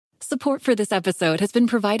Support for this episode has been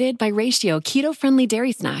provided by Ratio keto-friendly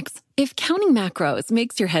dairy snacks. If counting macros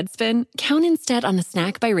makes your head spin, count instead on a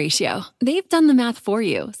snack by Ratio. They've done the math for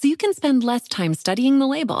you, so you can spend less time studying the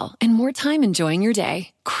label and more time enjoying your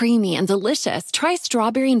day. Creamy and delicious, try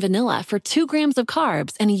strawberry and vanilla for 2 grams of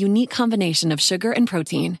carbs and a unique combination of sugar and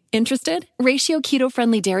protein. Interested? Ratio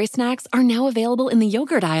keto-friendly dairy snacks are now available in the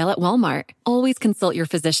yogurt aisle at Walmart. Always consult your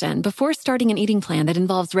physician before starting an eating plan that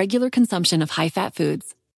involves regular consumption of high-fat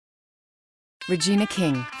foods. Regina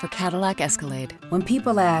King for Cadillac Escalade. When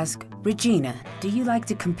people ask, Regina, do you like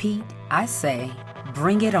to compete? I say,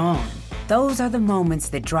 bring it on. Those are the moments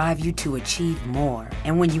that drive you to achieve more.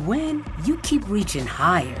 And when you win, you keep reaching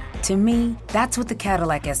higher. To me, that's what the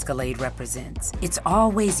Cadillac Escalade represents. It's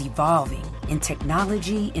always evolving in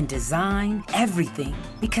technology, in design, everything.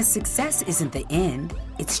 Because success isn't the end,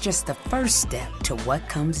 it's just the first step to what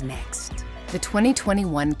comes next. The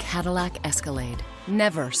 2021 Cadillac Escalade.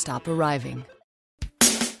 Never stop arriving.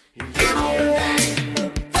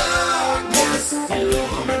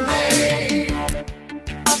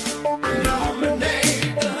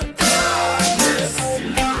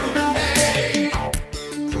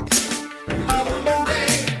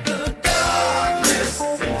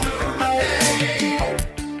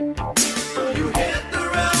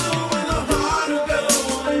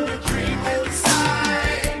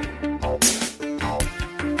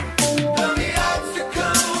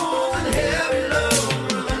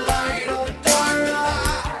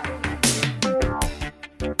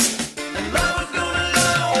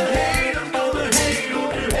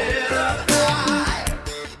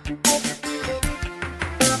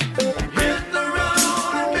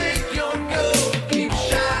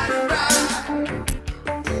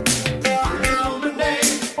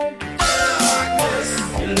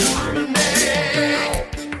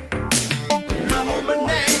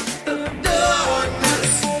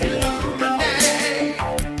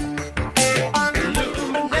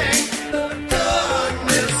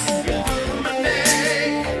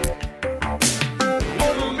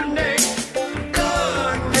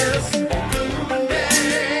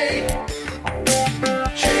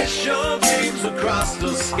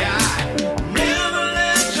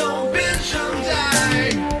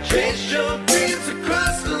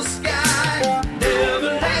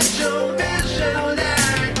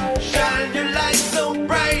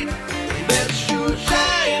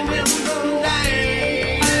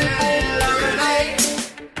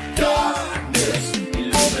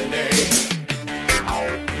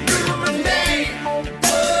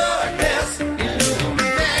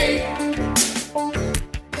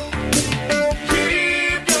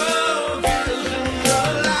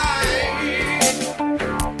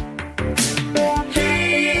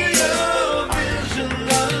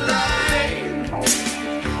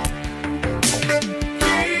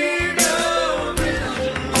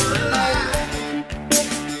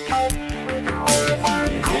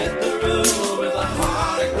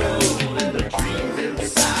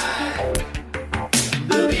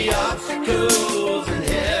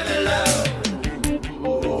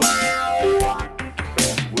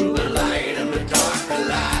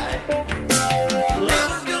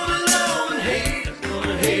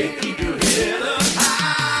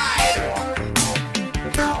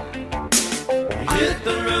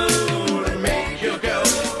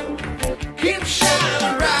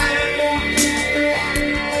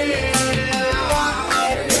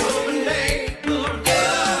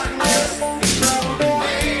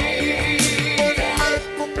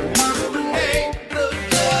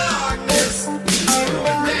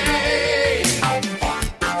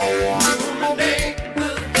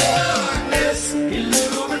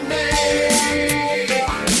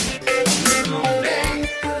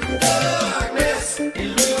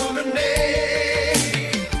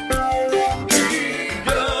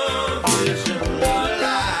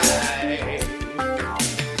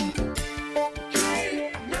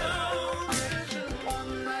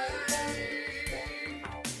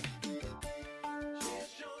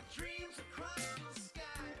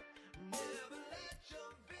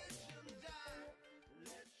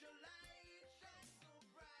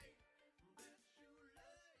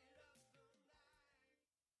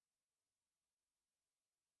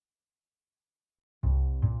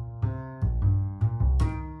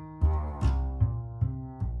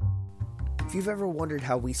 If you've ever wondered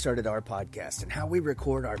how we started our podcast and how we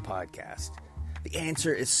record our podcast, the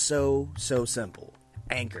answer is so simple.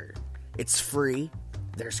 Anchor. It's free.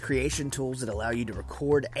 There's creation tools that allow you to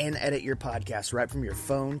record and edit your podcast right from your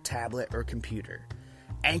phone, tablet, or computer.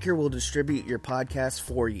 Anchor will distribute your podcast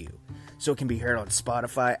for you, so it can be heard on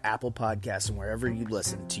Spotify, Apple Podcasts, and wherever you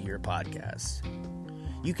listen to your podcasts.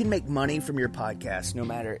 You can make money from your podcast no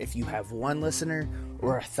matter if you have 1 listener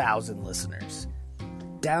or 1,000 listeners.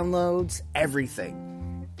 Downloads,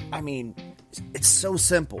 everything. I mean, it's so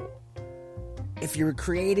simple. If you're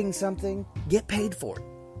creating something, get paid for it.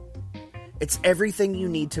 It's everything you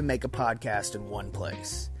need to make a podcast in one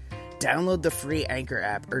place. Download the free Anchor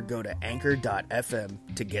app or go to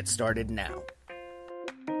anchor.fm to get started now.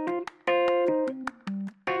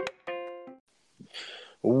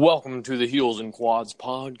 Welcome to the Heels and Quads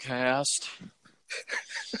podcast.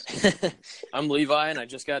 I'm Levi, and I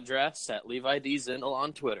just got dressed at Levi D. Zindel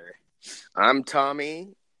on Twitter. I'm Tommy,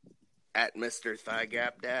 at Mr. Thigh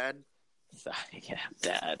Gap Dad. Thigh Gap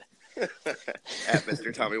Dad. At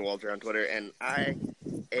Mr. Tommy Walter on Twitter, and I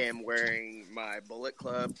am wearing my Bullet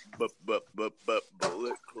Club,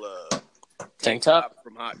 Bullet Club tank top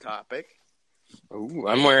from Hot Topic. Ooh,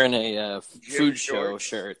 I'm wearing a food show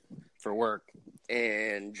shirt for work.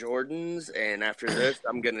 And Jordans, and after this,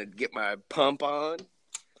 I'm going to get my pump on,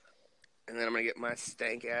 and then I'm going to get my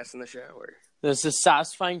stank ass in the shower. This is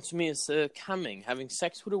satisfying to me as coming, having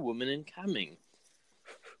sex with a woman and coming.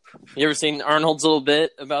 You ever seen Arnold's little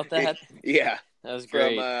bit about that? Yeah. That was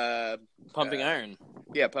great. From, Pumping Iron.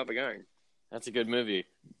 Yeah, Pumping Iron. That's a good movie.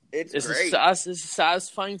 It's great. This is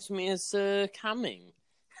satisfying to me as coming.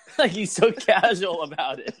 Like, he's so casual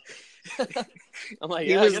about it. I'm like,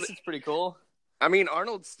 I guess it's pretty cool. I mean,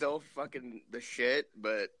 Arnold's still fucking the shit,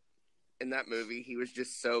 but in that movie, he was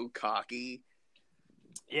just so cocky.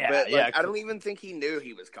 Yeah, but, yeah. I don't even think he knew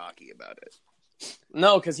he was cocky about it.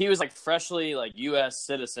 No, because he was, like, freshly, like, U.S.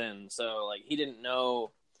 citizen, so, like, he didn't know.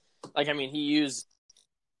 Like, I mean, he used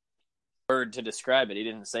a word to describe it. He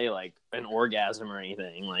didn't say, like, an orgasm or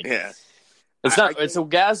anything. Like, yeah. It's it's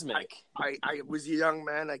orgasmic. I was a young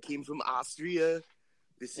man. I came from Austria.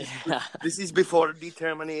 This is before the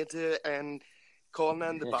Terminator and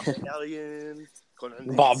Conan the Barbarian.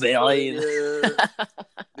 Barbarian.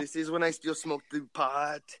 This is when I still smoked the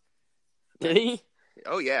pot. Did he?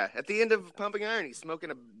 Oh yeah, at the end of Pumping Iron, he's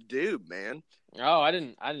smoking a doob, man. Oh, I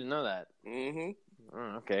didn't know that. Mm-hmm.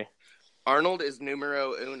 Oh, okay. Arnold is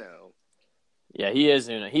numero uno. Yeah, he is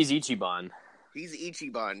uno. He's Ichiban. He's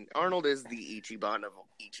Ichiban. Arnold is the Ichiban of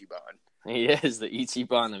Ichiban. He is the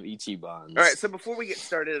Ichiban of Ichibans. All right, so before we get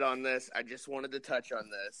started on this, I just wanted to touch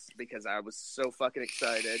on this because I was so fucking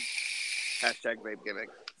excited. Hashtag babe gimmick.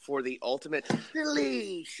 For the ultimate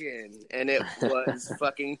deletion. And it was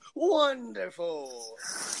fucking wonderful.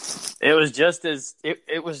 It was just as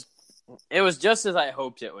it was just as I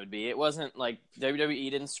hoped it would be. It wasn't like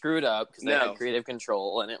WWE didn't screw it up because they had creative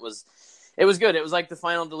control, and it was good. It was like the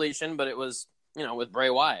final deletion, but it was, you know, with Bray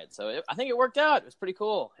Wyatt. So I think it worked out. It was pretty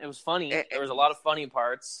cool. It was funny. There was a lot of funny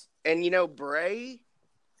parts. And, you know, Bray,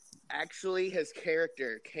 actually, his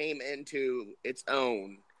character came into its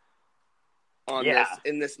own on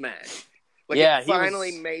in this match. Like, it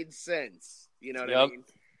finally made sense. You know what I mean?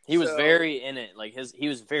 He was very in it. Like, he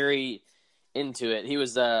was very into it. He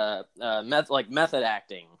was method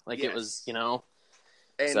acting. Like, it was, you know.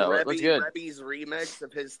 And so it was good. Rebby's remix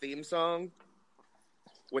of his theme song,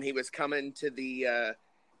 when he was coming to the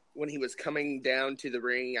when he was coming down to the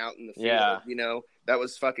ring out in the field, you know, that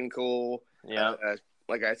was fucking cool. Yeah.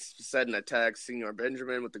 Like I said in a text, Senor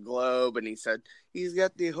Benjamin with the globe, and he said he's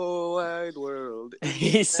got the whole wide world.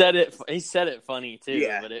 He said it funny too.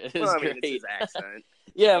 Yeah, but it was great. It's his accent.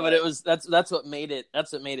 Yeah, but it was that's what made it.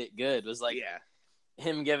 That's what made it good. Was like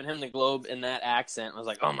him giving him the globe in that accent. I was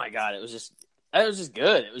like, oh my god, it was just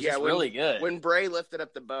good. It was just really good. When Bray lifted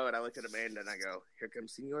up the boat, I looked at Amanda and I go, here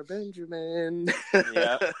comes Senor Benjamin.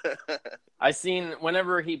 Yeah. I seen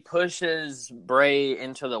whenever he pushes Bray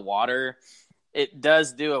into the water, it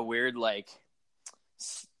does do a weird, like,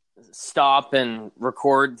 stop and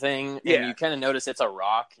record thing. Yeah. And you kind of notice it's a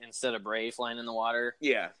rock instead of Bray flying in the water.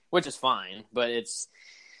 Yeah. Which is fine, but it's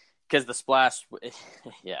because the splash.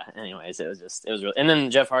 Yeah. Anyways, it was really. And then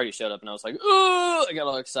Jeff Hardy showed up, and I was like, "Oh!" I got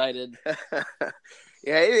all excited.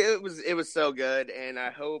 Yeah, it was so good, and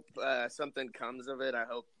I hope something comes of it. I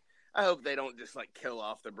hope they don't just like kill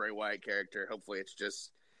off the Bray Wyatt character. Hopefully, it's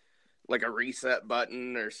just like a reset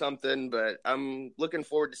button or something. But I'm looking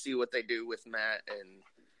forward to see what they do with Matt and.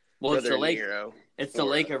 Well, it's the lake. Nero. It's the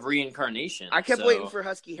lake of reincarnation. I kept waiting for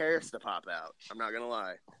Husky Harris to pop out. I'm not gonna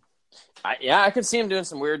lie. I could see him doing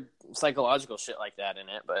some weird psychological shit like that in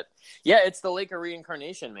it, but yeah, it's the lake of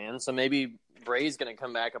reincarnation, man. So maybe Bray's gonna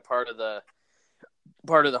come back a part of the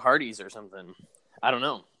Hardys or something. I don't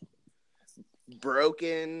know.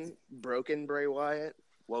 Broken Bray Wyatt,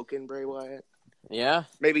 woken Bray Wyatt. Yeah,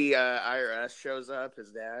 maybe IRS shows up,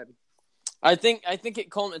 his dad. I think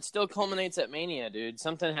it still culminates at Mania, dude.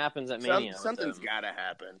 Something happens at Mania. Something's got to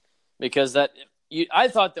happen because that I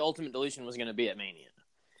thought the Ultimate Deletion was going to be at Mania.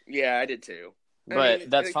 Yeah, I did too. But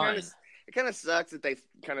that's fine. It kind of sucks that they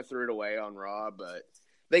kind of threw it away on Raw, but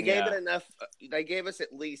they gave it enough. They gave us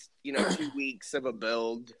at least 2 weeks of a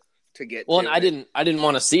build to get. Well, and I didn't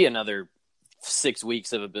want to see another 6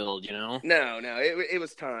 weeks of a build. No, it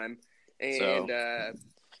was time, and I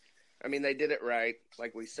mean they did it right,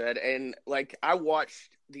 like we said, and like I watched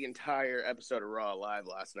the entire episode of Raw live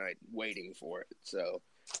last night, waiting for it. So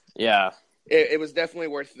yeah, it was definitely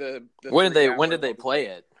worth the. When did they play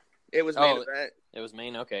it? It was main event. It was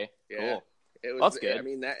main. Okay, yeah. Cool. It was. That's good. I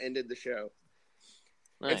mean, that ended the show.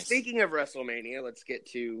 Nice. And speaking of WrestleMania, let's get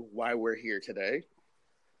to why we're here today.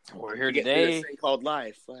 We're here today. This thing called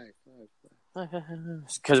life.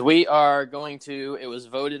 Because we are going to. It was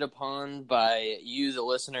voted upon by you, the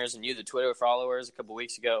listeners, and you, the Twitter followers, a couple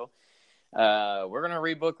weeks ago. We're going to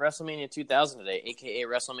rebook WrestleMania 2000 today, aka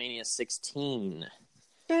WrestleMania 16.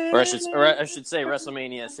 Or I should say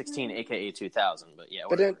WrestleMania 16, aka 2000. But yeah,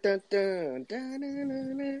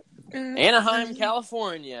 Anaheim,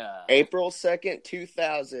 California, April 2nd,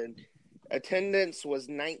 2000. Attendance was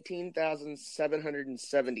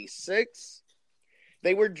 19,776.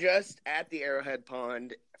 They were just at the Arrowhead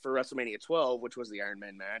Pond for WrestleMania 12, which was the Iron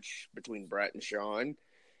Man match between Brett and Shawn.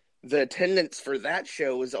 The attendance for that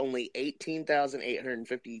show was only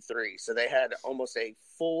 18,853. So they had almost a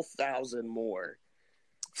full 1,000 more.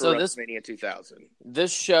 For WrestleMania 2000.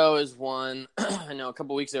 This show is one, I know a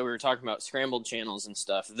couple weeks ago we were talking about scrambled channels and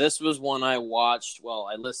stuff. This was one I watched,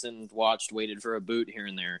 I listened, watched, waited for a boot here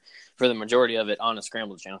and there for the majority of it on a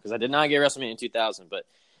scrambled channel because I did not get WrestleMania 2000, but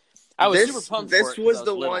I was super pumped for it. This was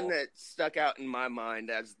the one that stuck out in my mind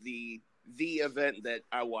as the event that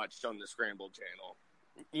I watched on the scrambled channel.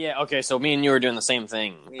 Yeah, okay, so me and you were doing the same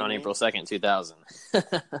thing on April 2nd, 2000.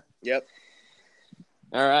 Yep.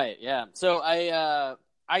 All right, yeah. So I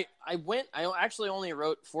actually only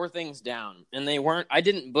wrote 4 things down, and I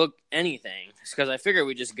didn't book anything because I figured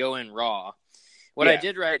we'd just go in raw. I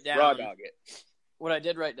did write down. Raw dog it. What I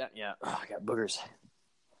did write down, I got boogers.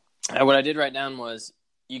 What I did write down was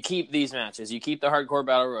you keep these matches. You keep the Hardcore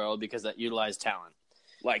Battle Royal because that utilized talent.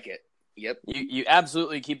 Like it. Yep. You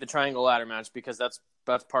absolutely keep the Triangle Ladder match because that's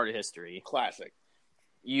part of history. Classic.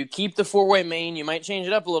 You keep the 4-way main. You might change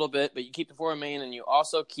it up a little bit, but you keep the 4-way main, and you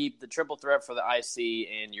also keep the triple threat for the IC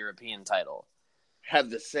and European title.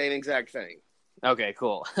 Have the same exact thing. Okay,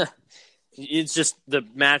 cool. It's just the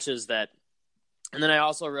matches that... And then I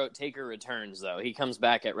also wrote Taker returns, though. He comes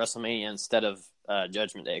back at WrestleMania instead of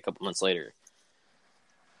Judgment Day a couple months later.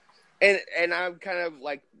 And I kind of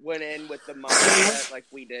went in with the mindset like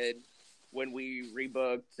we did when we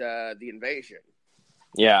rebooked the Invasion.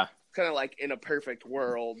 Yeah. Kind of like in a perfect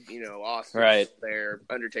world, Austin's right there,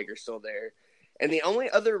 Undertaker's still there. And the only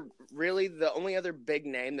other big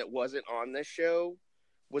name that wasn't on this show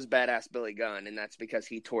was Badass Billy Gunn, and that's because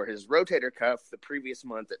he tore his rotator cuff the previous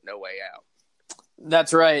month at No Way Out.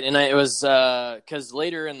 That's right, and it was because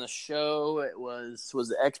later in the show it was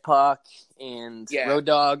X-Pac and Road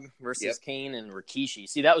Dogg versus Kane and Rikishi.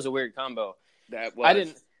 See, that was a weird combo. That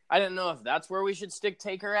was. I didn't know if that's where we should stick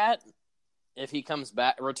Taker at. If he comes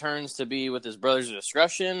back, returns to be with his Brothers of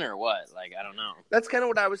Destruction or what? I don't know. That's kind of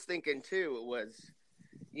what I was thinking, too. It was,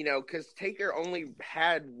 because Taker only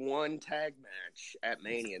had one tag match at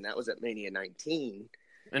Mania, and that was at Mania 19.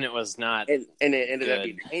 And it was not And it ended up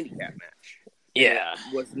being a handicap match. Yeah.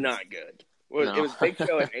 It was not good. It was Big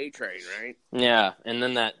Show and A-Train, right? Yeah, and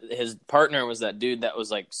then his partner was that dude that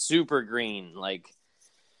was, super green.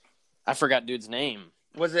 I forgot dude's name.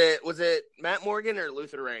 Was it Matt Morgan or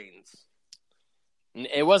Luther Reigns?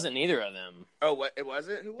 It wasn't neither of them. Oh, what? It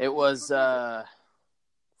wasn't? Who was it? Was,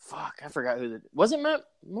 fuck, I forgot who was it Matt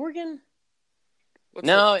Morgan?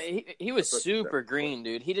 He was super green,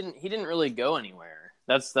 dude. He didn't really go anywhere.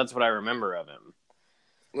 That's what I remember of him.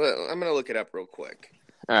 Well, I'm going to look it up real quick.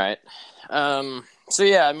 All right. So,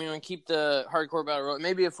 yeah, I mean, we keep the Hardcore Battle Royal.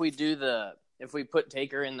 Maybe if we put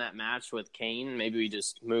Taker in that match with Kane, maybe we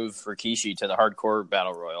just move Rikishi to the Hardcore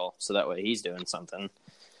Battle Royal so that way he's doing something.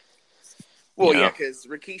 Well, yeah, because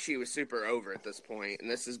Rikishi was super over at this point,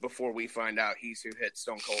 and this is before we find out he's who hit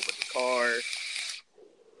Stone Cold with the car.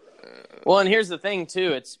 Well, and here's the thing,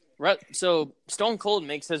 too. So Stone Cold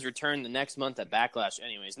makes his return the next month at Backlash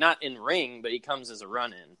anyways. Not in ring, but he comes as a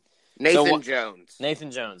run-in. Nathan Jones.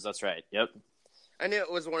 Nathan Jones, that's right. Yep. I knew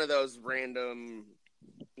it was one of those random,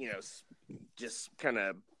 just kind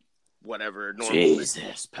of whatever. Normal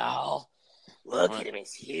Jesus, pal. Look at him,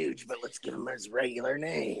 he's huge, but let's give him his regular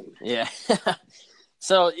name. Yeah.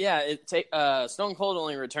 So, yeah, Stone Cold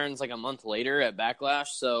only returns a month later at Backlash,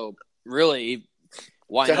 so really,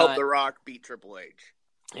 why not? To help The Rock beat Triple H.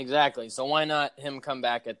 Exactly. So why not him come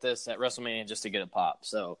back at WrestleMania just to get a pop?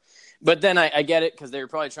 So, but then I get it because they were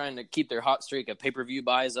probably trying to keep their hot streak of pay-per-view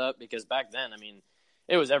buys up because back then, I mean,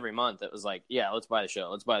 it was every month. It was like, yeah, let's buy the show.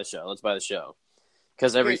 Let's buy the show. Let's buy the show.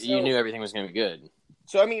 Because you knew everything was going to be good.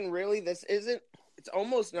 So, I mean, really, it's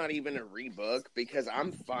almost not even a rebook because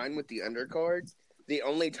I'm fine with the undercard. The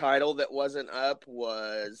only title that wasn't up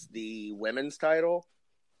was the women's title.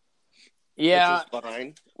 Yeah, which is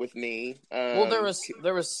fine with me. Well,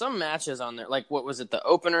 there was some matches on there. Like, what was it? The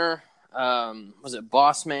opener? Was it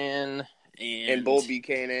Bossman and Bull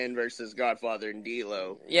Buchanan versus Godfather and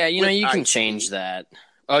D'Lo? Yeah, you can change that.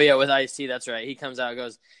 Oh yeah, with Ice-T, that's right. He comes out and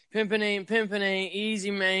goes, "Pimpin' ain't,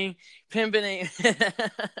 easy man, pimpin' ain't."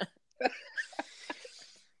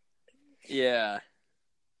 Yeah.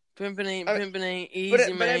 Pimpin' ain't easy,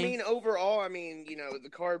 man. But I mean, overall, I mean, the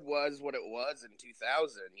card was what it was in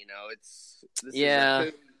 2000.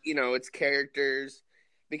 It's characters,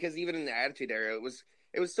 because even in the Attitude Era, it was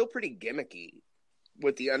still pretty gimmicky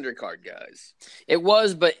with the undercard guys. It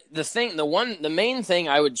was, but the main thing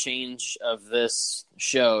I would change of this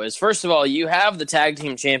show is, first of all, you have the tag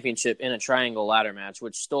team championship in a triangle ladder match,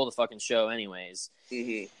 which stole the fucking show anyways.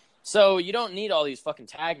 Mm-hmm. So you don't need all these fucking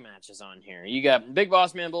tag matches on here. You got Big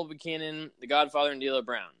Boss Man, Bull Buchanan, The Godfather, and D'Lo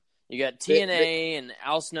Brown. You got TNA and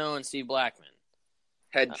Al Snow and Steve Blackman.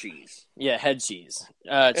 Head cheese. Yeah, head cheese.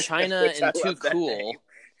 China and Too Cool.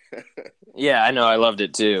 Yeah, I know. I loved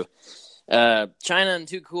it too. China and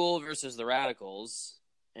Too Cool versus the Radicals.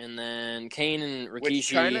 And then Kane and Rikishi.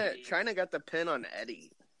 Which China got the pin on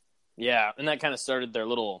Eddie. Yeah, and that kind of started their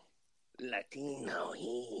little Latino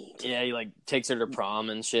heat. Yeah, he takes her to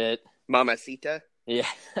prom and shit. Mamacita. Yeah.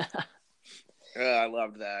 I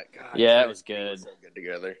loved that. God, yeah, it was good. So good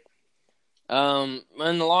together. And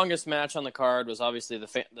the longest match on the card was obviously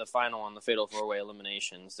the final on the Fatal 4-Way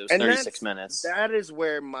Eliminations. It was 36 minutes. That is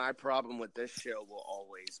where my problem with this show will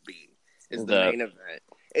always be, is the main event.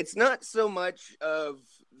 It's not so much of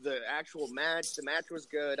the actual match. The match was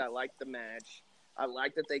good. I liked the match. I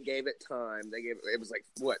like that they gave it time. It was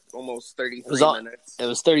almost 33 minutes? It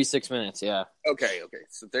was 36 minutes, yeah. Okay.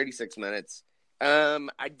 So 36 minutes.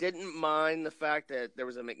 I didn't mind the fact that there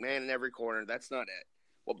was a McMahon in every corner. That's not it.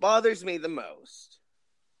 What bothers me the most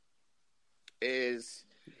is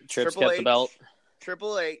Trips kept the belt.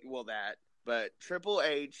 Triple H, but Triple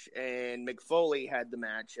H and McFoley had the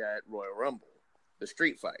match at Royal Rumble, the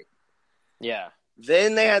street fight. Yeah.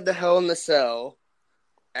 Then they had the Hell in the Cell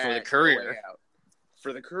for the career.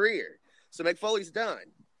 For the career. So McFoley's done.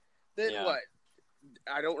 Then what?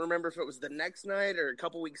 I don't remember if it was the next night or a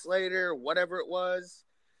couple weeks later or whatever it was.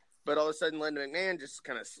 But all of a sudden, Linda McMahon just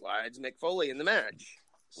kind of slides McFoley in the match.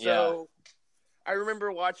 So I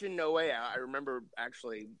remember watching No Way Out. I remember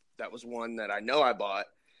actually that was one that I know I bought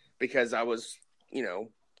because I was,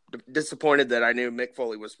 disappointed that I knew Mick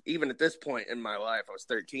Foley was, even at this point in my life, I was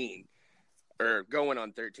 13. Or going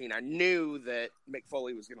on 13, I knew that Mick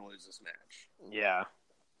Foley was going to lose this match. Yeah.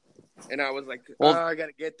 And I was like, I got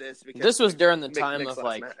to get this. Because this was during the time of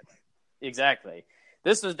exactly.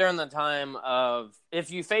 This was during the time of,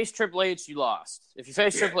 if you faced Triple H, you lost. If you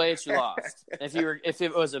faced Triple H, you lost. If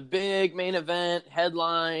it was a big main event,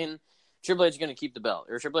 headline, Triple H is going to keep the belt.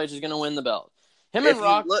 Or Triple H is going to win the belt.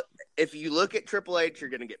 If you look at Triple H,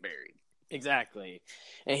 you're going to get buried. Exactly.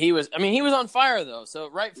 And he was on fire though, so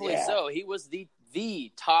rightfully so. He was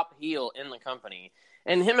the top heel in the company.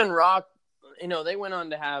 And him and Rock, they went on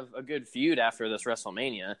to have a good feud after this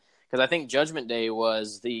WrestleMania, because I think Judgment Day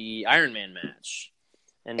was the Iron Man match.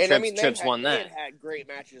 And Trips won that. They had great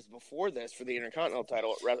matches before this for the Intercontinental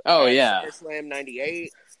title at SummerSlam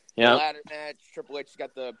 98. Yeah. The ladder match, Triple H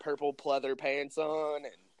got the purple pleather pants on,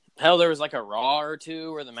 and hell, there was a Raw or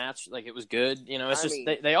two where the match, it was good.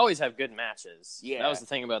 They always have good matches. Yeah. That was the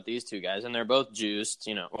thing about these two guys. And they're both juiced,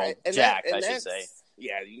 jacked, I should say.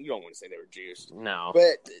 Yeah, you don't want to say they were juiced. No.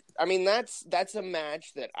 But, that's a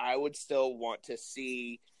match that I would still want to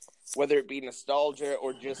see, whether it be nostalgia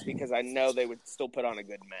or just because I know they would still put on a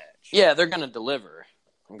good match. Yeah, they're going to deliver.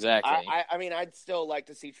 Exactly. I'd still like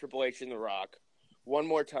to see Triple H and The Rock one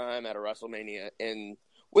more time at a WrestleMania, and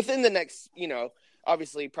within the next,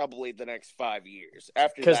 obviously, probably the next 5 years.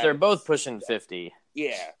 Because they're both pushing 50.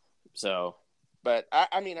 Yeah. So. But,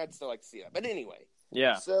 I'd still like to see that. But anyway.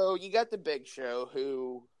 Yeah. So, you got the Big Show,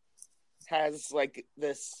 who has,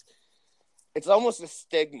 this... It's almost a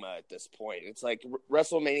stigma at this point. It's like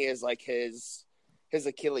WrestleMania is his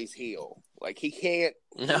Achilles heel. He can't...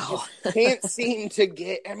 No. He can't seem to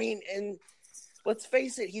get... and... Let's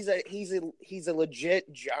face it, he's a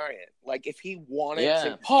legit giant. If he wanted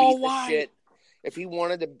to beat the shit... If he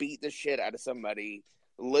wanted to beat the shit out of somebody,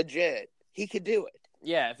 legit, he could do it.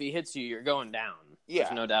 Yeah, if he hits you, you're going down. Yeah.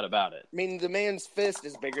 There's no doubt about it. I mean, the man's fist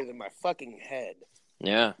is bigger than my fucking head.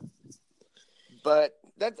 Yeah. But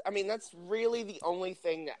that's really the only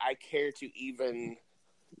thing that I care to even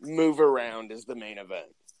move around is the main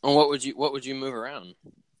event. And what would you move around?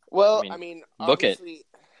 Well, book it. obviously,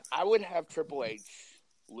 I would have Triple H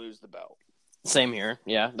lose the belt. Same here.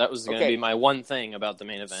 Yeah, that was going to be my one thing about the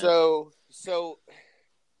main event. So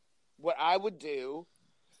what I would do,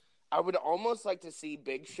 I would almost like to see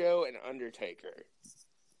Big Show and Undertaker.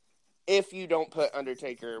 If you don't put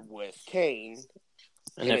Undertaker with Kane.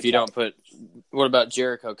 And if you don't put, what about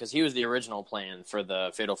Jericho? Because he was the original plan for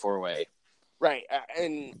the Fatal 4-Way. Right,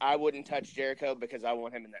 and I wouldn't touch Jericho because I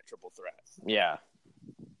want him in that triple threat. Yeah.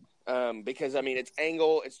 Because, it's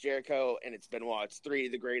Angle, it's Jericho, and it's Benoit. It's three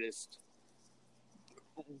of the greatest.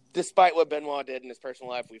 Despite what Benoit did in his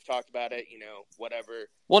personal life, we've talked about it, whatever.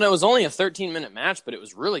 Well, it was only a 13-minute match, but it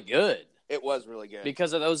was really good. It was really good.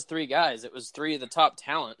 Because of those three guys. It was three of the top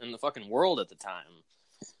talent in the fucking world at the time.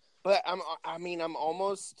 But, I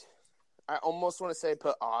almost want to say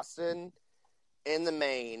put Austin in the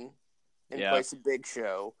main in place of Big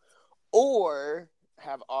Show. Or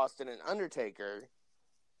have Austin and Undertaker.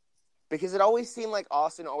 Because it always seemed like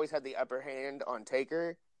Austin always had the upper hand on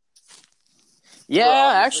Taker.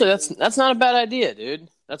 Yeah, actually, that's not a bad idea, dude.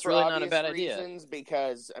 That's really not a bad idea.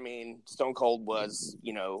 Because, Stone Cold was,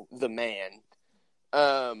 the man.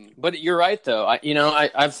 But you're right, though.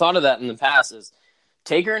 I've thought of that in the past. Is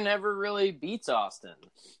Taker never really beats Austin.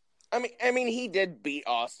 He did beat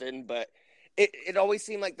Austin, but it always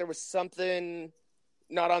seemed like there was something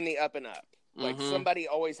not on the up and up. Like somebody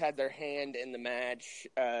always had their hand in the match,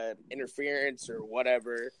 interference or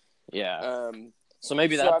whatever. Yeah. So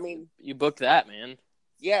maybe you book that, man.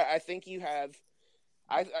 Yeah, I think you have.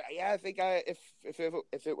 I think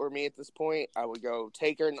if it were me at this point, I would go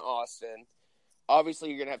Taker and Austin. Obviously,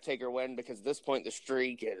 you're gonna have Taker win because at this point the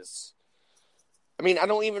streak is. I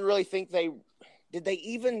don't even really think did they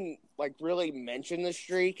even really mention the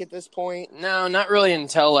streak at this point? No, not really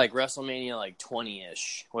until WrestleMania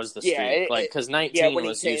 20-ish was the streak. Because 19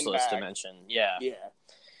 was useless to mention. Yeah. Yeah.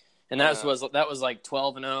 And that was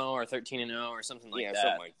 12-0 or 13-0 or something like that. Yeah,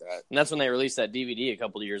 something like that. And that's when they released that DVD a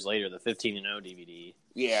couple of years later, the 15-0 DVD.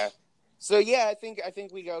 Yeah. So I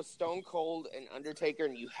think we go Stone Cold and Undertaker,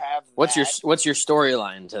 and you have that. What's your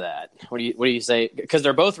storyline to that? What do you say? Because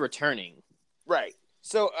they're both returning. Right.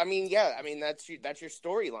 So that's your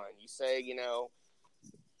storyline. You say,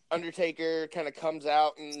 Undertaker kind of comes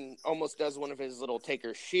out and almost does one of his little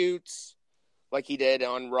Taker shoots. Like he did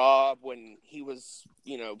on Raw when he was,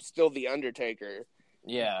 still the Undertaker.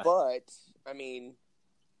 Yeah. But he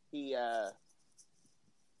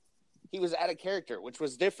was out of character, which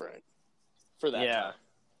was different for that time.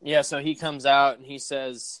 Yeah, so he comes out and he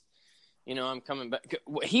says, I'm coming back.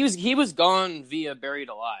 He was gone via Buried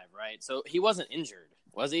Alive, right? So he wasn't injured,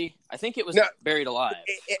 was he? I think it was Buried Alive.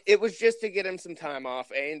 It was just to get him some time off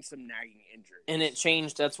and some nagging injuries. And it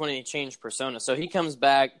changed. That's when he changed persona. So he comes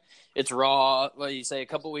back. It's Raw. What you say? A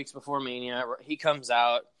couple weeks before Mania, he comes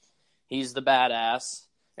out. He's the badass.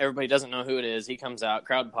 Everybody doesn't know who it is. He comes out.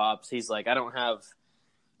 Crowd pops. He's like, I don't have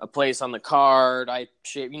a place on the card. I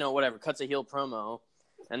shave, whatever. Cuts a heel promo,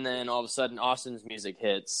 and then all of a sudden, Austin's music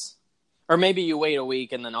hits. Or maybe you wait a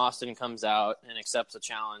week and then Austin comes out and accepts a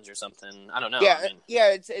challenge or something. I don't know.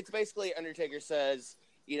 Yeah. It's basically Undertaker says,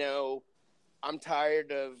 I'm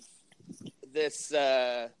tired of this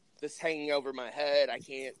hanging over my head. I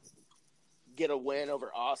can't get a win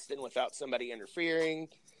over Austin without somebody interfering.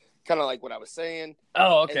 Kind of like what I was saying.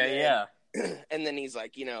 Oh, okay, yeah. And then he's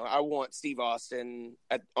like, I want Steve Austin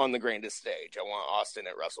on the grandest stage. I want Austin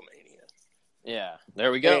at WrestleMania. Yeah,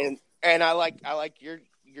 there we go. And I like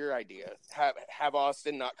your idea. Have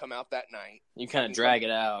Austin not come out that night. You kind of drag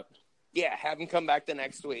it out. Yeah, have him come back the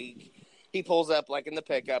next week. He pulls up in the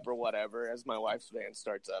pickup or whatever as my wife's van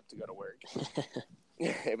starts up to go to work.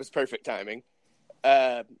 It was perfect timing.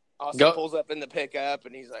 Austin pulls up in the pickup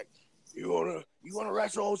and he's like, You wanna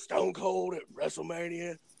wrestle Stone Cold at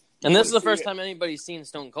WrestleMania? And this is the first time anybody's seen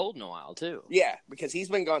Stone Cold in a while too. Yeah, because he's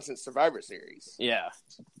been gone since Survivor Series. Yeah.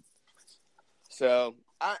 So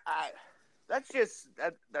that's just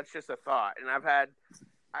a thought, and I've had.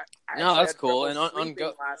 That's cool. And on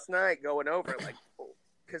last night going over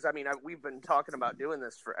because we've been talking about doing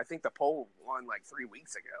this for I think the poll won 3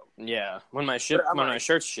 weeks ago. Yeah, when my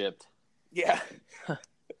shirt's shipped. Yeah,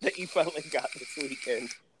 that you finally got this weekend.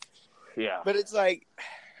 Yeah, but it's I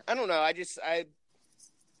don't know.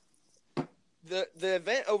 The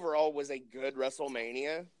event overall was a good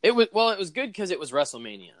WrestleMania. It was good because it was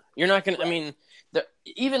WrestleMania. You're not gonna. Right. I mean,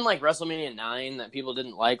 even like WrestleMania 9 that people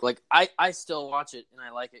didn't like I still watch it and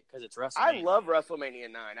I like it because it's WrestleMania. I love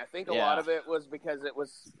WrestleMania 9. I think a lot of it was because it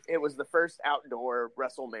was the first outdoor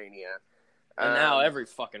WrestleMania. And now every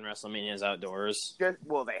fucking WrestleMania is outdoors.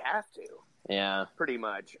 Well, they have to. Yeah, pretty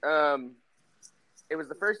much. It was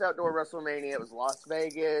the first outdoor WrestleMania. It was Las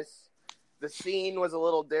Vegas. The scene was a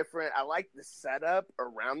little different. I liked the setup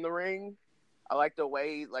around the ring. I liked the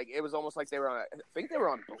way, like, it was almost like they were on, I think they were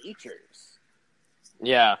on bleachers.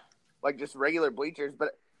 Yeah. Like, just regular bleachers.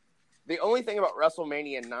 But the only thing about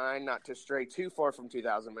WrestleMania 9, not to stray too far from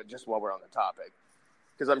 2000, but just while we're on the topic,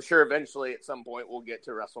 because I'm sure eventually at some point we'll get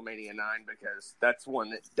to WrestleMania 9 because that's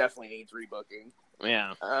one that definitely needs rebooking.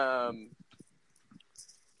 Yeah.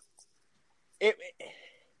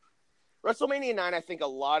 WrestleMania 9, I think a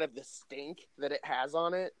lot of the stink that it has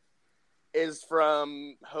on it is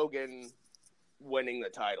from Hogan winning the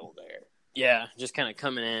title there. Yeah, just kind of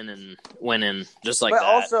coming in and winning just like that. But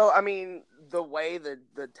also, I mean, the way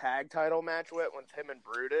the tag title match went with him and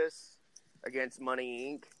Brutus against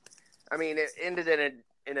Money Inc., I mean, it ended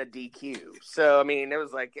in a DQ. So, I mean, it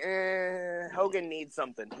was like, Hogan needs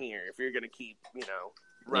something here if you're going to keep,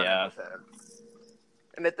 running with him.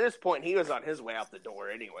 And at this point, he was on his way out the door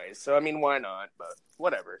anyway. So, I mean, why not? But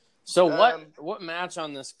whatever. So, what match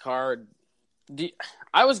on this card?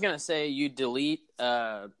 I was going to say you delete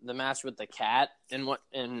the match with the cat and what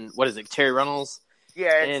is it, Terry Runnels?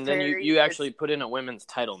 Yeah, and then you actually put in a women's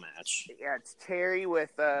title match. Yeah, it's Terry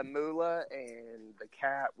with Moolah and the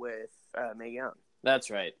cat with Mae Young. That's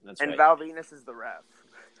right. And Val Venus is the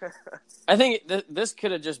ref. I think this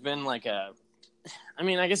could have just been like I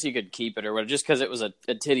mean, I guess you could keep it or whatever, just because it was a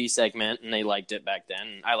titty segment and they liked it back then.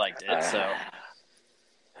 And I liked it, so.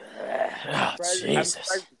 Oh, Jesus. I'm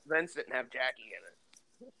surprised Vince didn't have Jackie in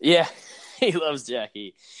it. Yeah, he loves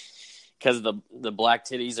Jackie because of the black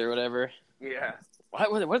titties or whatever. Yeah.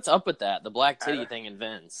 What's up with that? The black titty thing in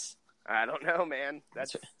Vince. I don't know, man.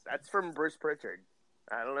 That's from Bruce Pritchard.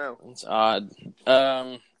 I don't know. It's odd.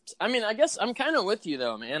 I mean, I guess I'm kind of with you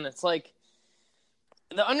though, man. It's like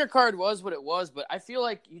the undercard was what it was, but I feel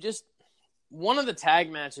like one of the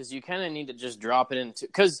tag matches you kind of need to just drop it into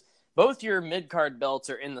because both your mid-card belts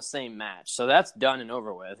are in the same match, so that's done and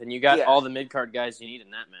over with, and you got all the mid-card guys you need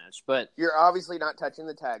in that match. But you're obviously not touching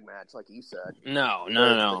the tag match, like you said. No.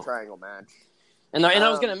 The triangle match. And I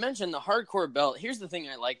was going to mention the hardcore belt. Here's the thing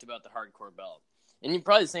I liked about the hardcore belt, and you're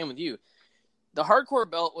probably the same with you. The hardcore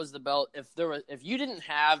belt was the belt if you didn't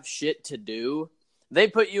have shit to do, they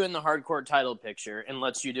put you in the hardcore title picture and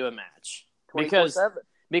lets you do a match 24/7.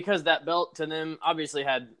 Because that belt to them obviously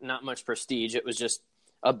had not much prestige. It was just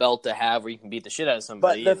a belt to have where you can beat the shit out of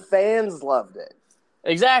somebody. But the fans loved it.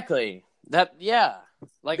 Exactly. Like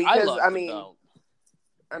because, I love the belt.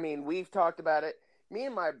 I mean, we've talked about it. Me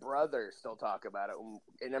and my brother still talk about it.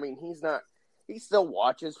 And I mean, he still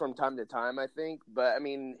watches from time to time, I think. But I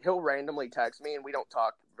mean, he'll randomly text me and we don't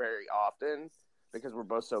talk very often because we're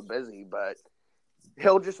both so busy. But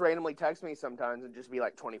he'll just randomly text me sometimes and just be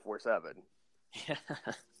like 24/7. Yeah.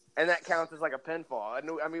 And that counts as like a pinfall.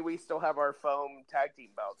 I mean, we still have our foam tag team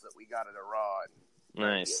belts that we got at a Raw.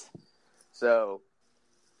 Nice. So,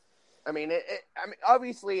 I mean, I mean,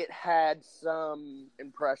 obviously it had some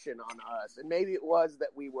impression on us. And maybe it was that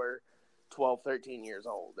we were 12, 13 years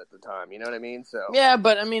old at the time. You know what I mean? So yeah,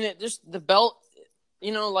 but I mean, the belt,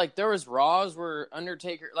 like there was Raws where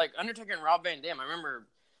Undertaker and Rob Van Dam. I remember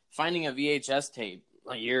finding a VHS tape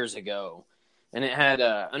like years ago. And it had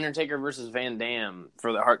Undertaker versus Van Dam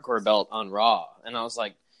for the hardcore belt on Raw. And I was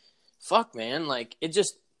like, fuck, man. Like, it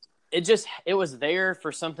was there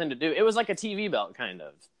for something to do. It was like a TV belt, kind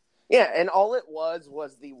of. Yeah, and all it was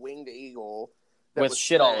the winged eagle. With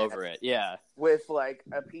shit all over it, yeah. With, like,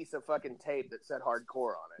 a piece of fucking tape that said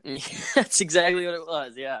hardcore on it. That's exactly what it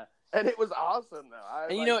was, yeah. And it was awesome,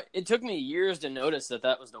 though. It took me years to notice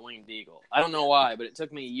that was the winged eagle. I don't know why, but it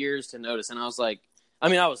took me years to notice. And I was like, I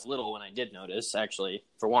mean, I was little when I did notice, actually,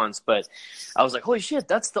 for once, but I was like, "Holy shit,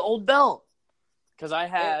 that's the old belt!" Because I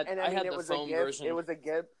had the foam version. It was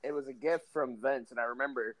a gift from Vince, and I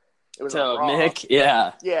remember it was to on Raw. Mick,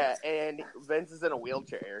 yeah, and Vince is in a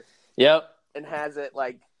wheelchair. Yep, and has it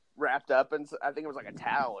like wrapped up, and I think it was like a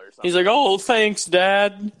towel or something. He's like, "Oh, thanks,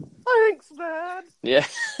 Dad." Thanks, Dad. Yeah,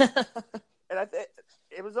 and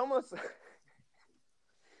it was almost.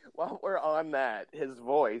 While we're on that, his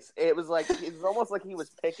voice, it was almost like he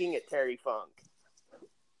was picking at Terry Funk.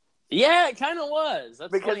 Yeah, it kind of was.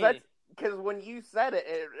 That's because funny. because when you said it,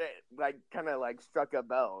 it like kind of like struck a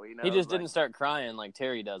bell. You know, he just didn't start crying like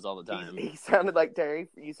Terry does all the time. He sounded like Terry.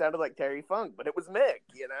 You sounded like Terry Funk, but it was Mick.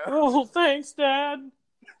 You know. Oh, thanks, Dad.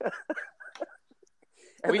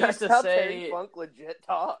 And we that's used to how say Terry Funk legit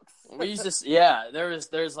talks. We used to, yeah.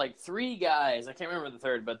 There's like 3 guys. I can't remember the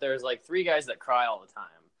third, but there's like 3 guys that cry all the time.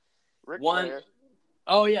 Ric Flair.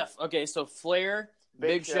 Oh yeah. Okay, so Flair,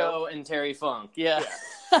 Big Show, and Terry Funk. Yeah.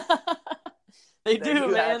 They do,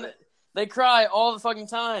 man. They cry all the fucking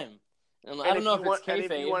time. And I don't know if it's kayfabe.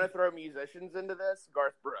 And if you want to throw musicians into this,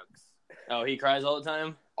 Garth Brooks. Oh, he cries all the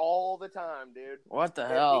time? All the time, dude. What the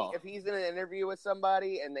hell? If he's in an interview with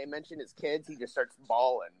somebody and they mention his kids, he just starts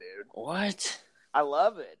bawling, dude. What? I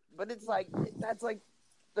love it. But it's like, that's like,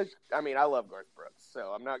 I mean, I love Garth Brooks,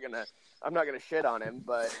 so I'm not gonna shit on him,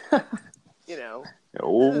 but, you know.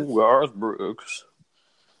 Oh, Garth Brooks.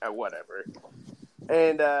 Whatever.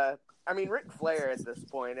 And, I mean, Ric Flair at this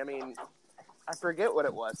point, I mean, I forget what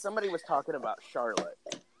it was. Somebody was talking about Charlotte.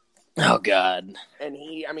 Oh, God. And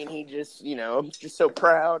he just, you know, just so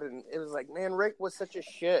proud. And it was like, man, Rick was such a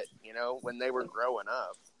shit, you know, when they were growing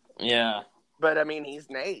up. Yeah. But, I mean, he's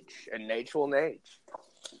Nate, and Nate will Nate.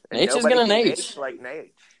 Nate is going to Nate. Like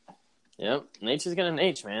Nate. Yep, Nate is going to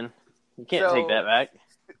Nate, man. You can't take that back.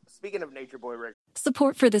 Speaking of Nature Boy Rick.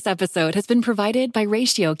 Support for this episode has been provided by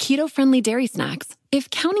Ratio keto-friendly dairy snacks. If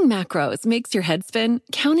counting macros makes your head spin,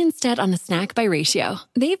 count instead on a snack by Ratio.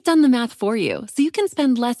 They've done the math for you, so you can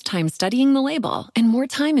spend less time studying the label and more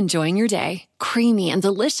time enjoying your day. Creamy and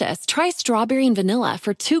delicious, try strawberry and vanilla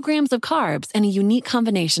for 2 grams of carbs and a unique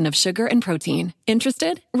combination of sugar and protein.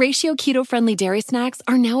 Interested? Ratio keto-friendly dairy snacks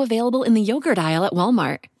are now available in the yogurt aisle at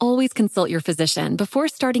Walmart. Always consult your physician before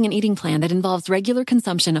starting an eating plan that involves regular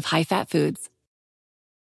consumption of high-fat foods.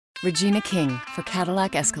 Regina King for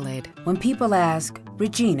Cadillac Escalade. When people ask,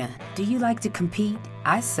 Regina, do you like to compete?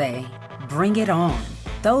 I say, bring it on.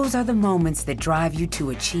 Those are the moments that drive you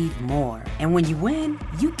to achieve more. And when you win,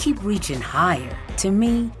 you keep reaching higher. To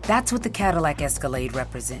me, that's what the Cadillac Escalade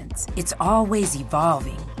represents. It's always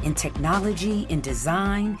evolving in technology, in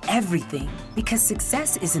design, everything. Because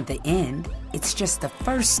success isn't the end, it's just the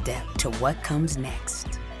first step to what comes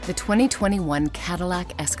next. The 2021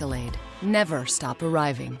 Cadillac Escalade. Never stop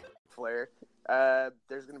arriving. Flair.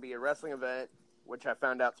 There's going to be a wrestling event, which I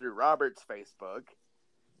found out through Robert's Facebook,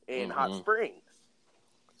 in Hot Springs.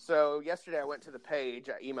 So yesterday I went to the page.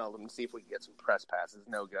 I emailed them to see if we could get some press passes.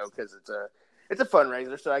 No go, because it's a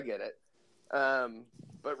fundraiser, so I get it.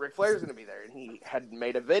 But Ric Flair's going to be there, and he had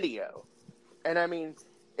made a video. And, I mean,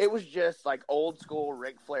 it was just like old school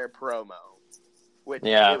Ric Flair promo, which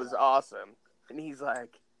it was awesome. And he's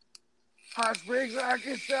like, Hot Springs,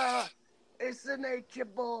 Arkansas, it's the Nature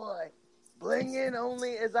Boy. Blinging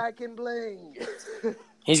only as I can bling.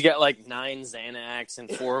 He's got like 9 Xanax and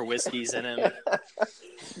 4 whiskeys in him.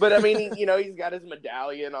 But I mean, he's got his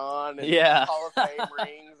medallion on, and his Hall of Fame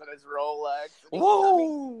rings, and his Rolex. And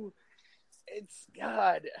whoa! It's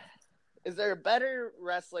God. Is there a better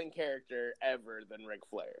wrestling character ever than Ric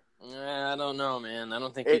Flair? I don't know, man. I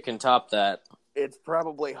don't think you can top that. It's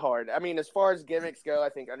probably hard. I mean, as far as gimmicks go, I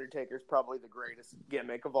think Undertaker's probably the greatest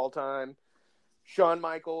gimmick of all time. Shawn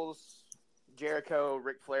Michaels, Jericho,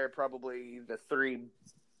 Ric Flair, probably the 3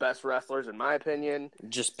 best wrestlers in my opinion.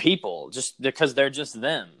 Just people, just because they're just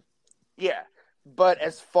them. Yeah, but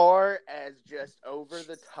as far as just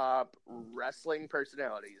over-the-top wrestling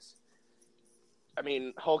personalities, I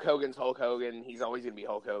mean, Hulk Hogan's Hulk Hogan. He's always going to be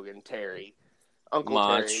Hulk Hogan. Terry. Uncle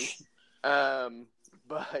Terry.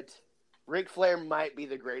 But Ric Flair might be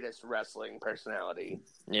the greatest wrestling personality.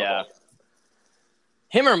 Yeah.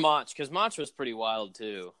 Him or Mach, because Mach was pretty wild,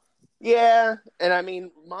 too. Yeah, and I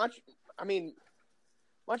mean, Macho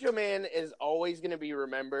Man is always going to be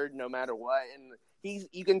remembered no matter what, and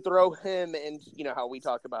you can throw him in, how we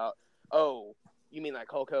talk about, oh, you mean like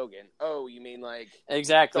Hulk Hogan? Oh, you mean like...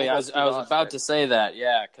 Exactly, I was about to say that,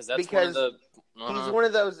 yeah, because one of the... He's one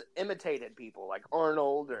of those imitated people, like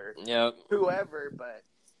Arnold or whoever, but...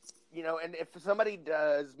 and if somebody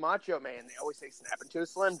does Macho Man, they always say snap into a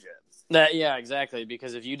Slim Jim. Yeah, exactly.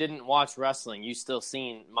 Because if you didn't watch wrestling, you still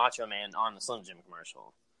seen Macho Man on the Slim Jim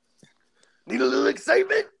commercial. Need a little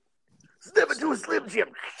excitement? Snap into a Slim Jim.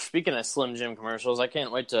 Speaking of Slim Jim commercials, I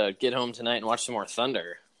can't wait to get home tonight and watch some more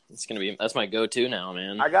Thunder. That's my go-to now,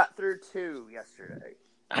 man. I got through 2 yesterday.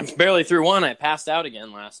 I'm barely through 1. I passed out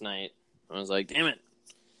again last night. I was like, damn it.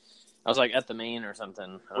 I was like at the main or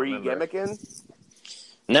something. Were you gimmicking?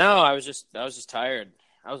 No, I was just tired.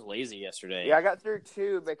 I was lazy yesterday. Yeah, I got through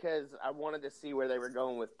 2 because I wanted to see where they were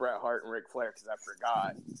going with Bret Hart and Ric Flair because I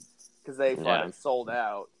forgot. Because they fucking sold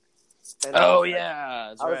out. And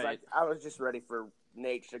that's right. I was just ready for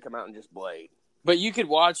Nate to come out and just blade. But you could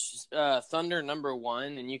watch Thunder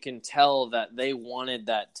 #1, and you can tell that they wanted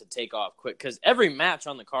that to take off quick because every match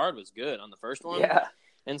on the card was good on the first one. Yeah.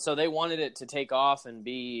 And so they wanted it to take off and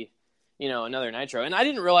be, another Nitro. And I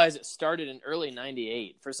didn't realize it started in early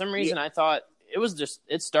 ¡98. For some reason, I thought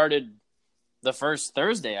it started the first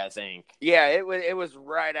Thursday, I think. Yeah, it was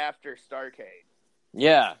right after Starrcade.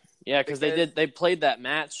 Yeah, because they played that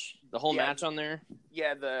match, the whole match on there.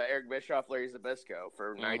 Yeah, the Eric Bischoff, Larry Zbyszko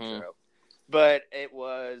for Nitro. But it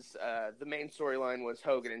was the main storyline was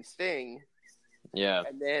Hogan and Sting. Yeah.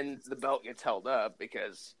 And then the belt gets held up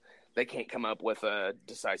because they can't come up with a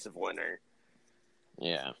decisive winner.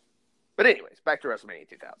 Yeah. But anyways, back to WrestleMania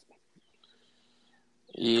 2000.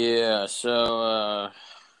 Yeah, so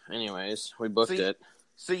anyways, we booked it.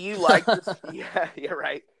 So you like this? yeah,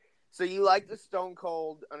 right. So you like the Stone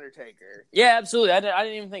Cold Undertaker? Yeah, absolutely. I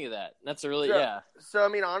didn't even think of that. That's a really So I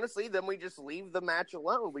mean, honestly, then we just leave the match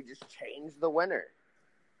alone. We just change the winner.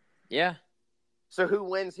 Yeah. So who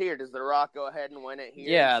wins here? Does The Rock go ahead and win it here?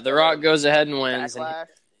 Yeah, The Rock goes ahead and wins.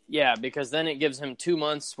 Backlash? Because then it gives him 2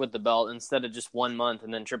 months with the belt instead of just 1 month,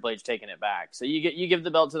 and then Triple H taking it back. So you give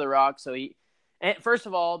the belt to The Rock. So first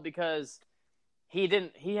of all, because he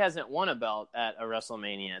hasn't won a belt at a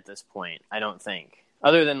WrestleMania at this point, I don't think.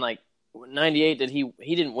 Other than like '98,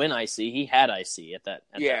 he didn't win IC. He had IC at that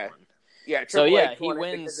one. Yeah. Triple H he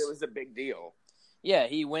wins because it was a big deal. Yeah,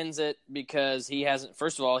 he wins it because he hasn't.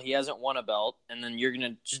 First of all, he hasn't won a belt, and then you're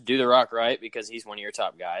gonna just do The Rock right because he's one of your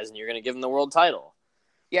top guys, and you're gonna give him the world title.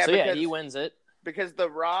 Yeah, so he wins it because The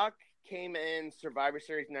Rock came in Survivor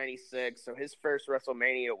Series '96, so his first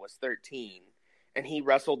WrestleMania was 13, and he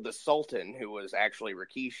wrestled the Sultan, who was actually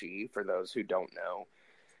Rikishi. For those who don't know.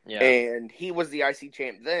 Yeah. And he was the IC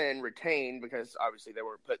champ then, retained, because obviously they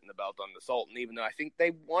were putting the belt on the Sultan, even though I think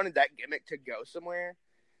they wanted that gimmick to go somewhere,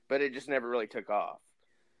 but it just never really took off.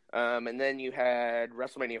 And then you had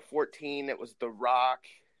WrestleMania 14, it was The Rock,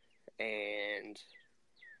 and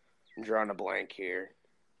I'm drawing a blank here,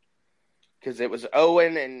 because it was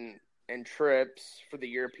Owen and Trips for the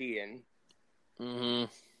European. Mm-hmm.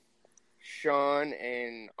 Shawn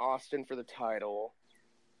and Austin for the title.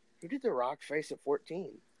 Who did The Rock face at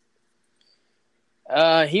 14?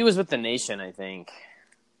 He was with the Nation, I think.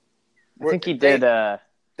 I think he did.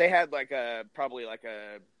 They had probably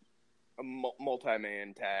a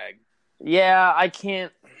multi-man tag. Yeah, I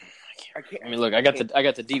can't. I mean, look, I got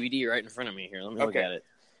the DVD right in front of me here. Let me look at it.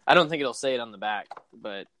 I don't think it'll say it on the back,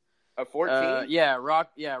 but a 14.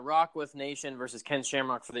 Rock with Nation versus Ken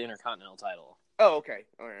Shamrock for the Intercontinental title. Oh, okay,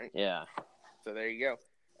 all right. Yeah. So there you go.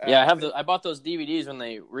 I bought those DVDs when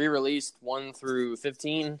they re-released 1 through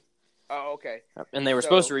 15. Oh, okay. And they were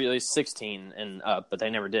supposed to release 16 and up, but they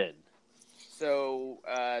never did. So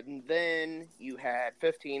then you had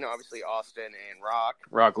 15, obviously Austin and Rock.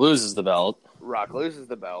 Rock loses the belt.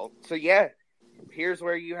 So yeah, here's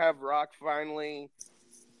where you have Rock finally,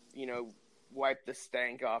 wipe the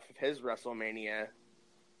stank off of his WrestleMania,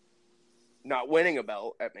 not winning a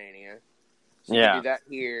belt at Mania. So you do that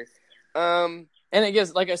here. And it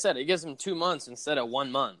gives, like I said, it gives him 2 months instead of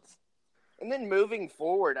 1 month. And then moving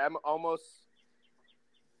forward, I'm almost,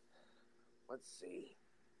 let's see.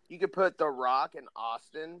 You could put The Rock and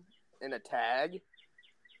Austin in a tag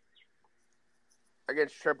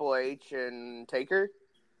against Triple H and Taker.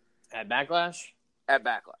 At Backlash? At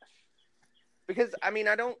Backlash. Because, I mean,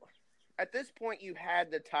 at this point, you had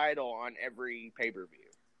the title on every pay-per-view.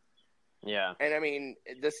 Yeah. And, I mean,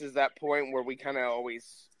 this is that point where we kind of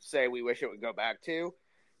always say we wish it would go back to.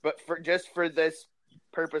 But for this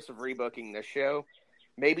purpose of rebooking this show,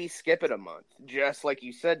 maybe skip it a month. Just like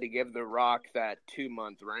you said, to give The Rock that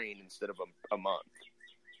 2-month reign instead of a month.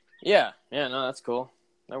 Yeah. Yeah, no, that's cool.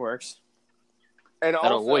 That works. And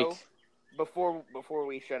also, before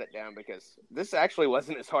we shut it down, because this actually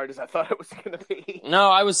wasn't as hard as I thought it was going to be. No,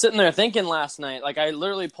 I was sitting there thinking last night, like I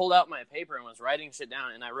literally pulled out my paper and was writing shit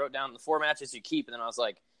down, and I wrote down the 4 matches you keep, and then I was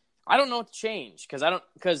like, I don't know what to change,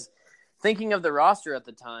 because thinking of the roster at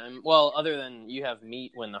the time, well, other than you have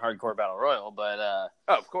Meat win the Hardcore Battle Royal, but oh,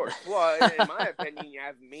 of course. Well, in my opinion, you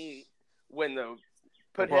have Meat win the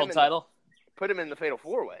world title. Put him in the Fatal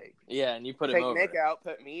 4-Way. Yeah, and you put him over. Take Nick out,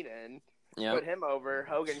 put Meat in. Yep. Put him over.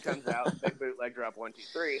 Hogan comes out. Big bootleg drop 1, 2,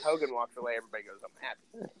 3. Hogan walks away. Everybody goes, "I'm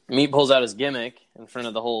happy." Meat pulls out his gimmick in front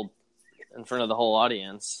of the whole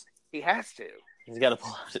audience. He has to. He's got to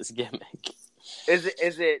pull out his gimmick. Is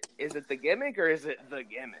it the gimmick or is it the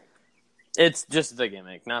gimmick? It's just the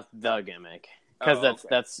gimmick, not the gimmick, because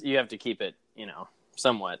that's you have to keep it,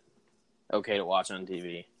 somewhat okay to watch on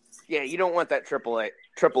TV. Yeah, you don't want that triple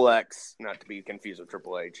X, not to be confused with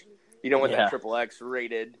Triple H. You don't want that Triple X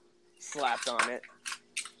rated slapped on it.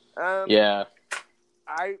 Yeah.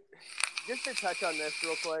 Just to touch on this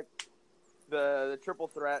real quick, the triple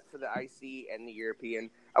threat for the IC and the European,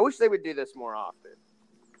 I wish they would do this more often.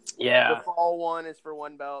 Yeah. The fall 1 is for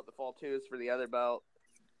one belt, the fall 2 is for the other belt.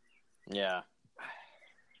 Yeah.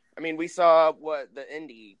 I mean, we saw the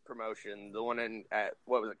indie promotion, the one at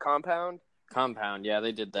what was it, Compound? Compound, yeah,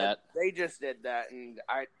 they did that. They just did that, and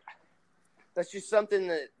that's just something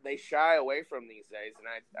that they shy away from these days, and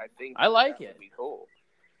I think I like that it. would be cool.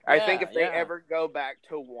 Yeah, I think if they ever go back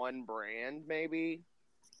to one brand, maybe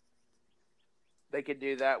they could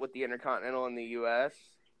do that with the Intercontinental in the U.S.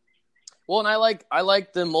 Well, and I like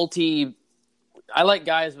the I like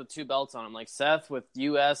guys with 2 belts on them, like Seth with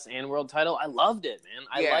U.S. and world title. I loved it, man.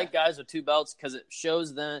 I like guys with 2 belts because it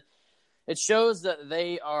shows that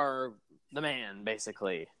they are the man,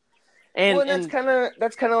 basically. And that's kind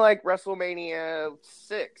of like WrestleMania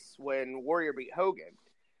 6 when Warrior beat Hogan.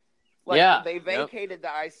 They vacated the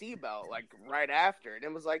IC belt right after, and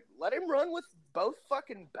it was like, let him run with both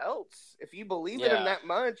fucking belts if you believe in him that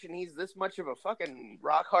much, and he's this much of a fucking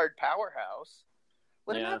rock hard powerhouse.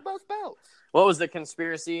 Let him have both belts. What was the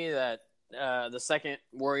conspiracy that the second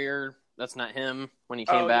Warrior, that's not him, when he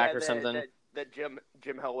came back or something? That Jim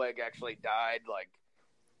Hellwig actually died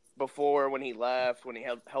before when he left, when he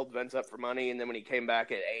held Vince up for money, and then when he came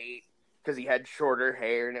back at 8 because he had shorter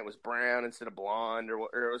hair and it was brown instead of blonde, or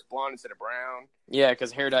it was blonde instead of brown. Yeah,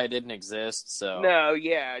 because hair dye didn't exist. So no,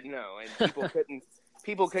 and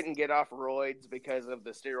people couldn't get off roids because of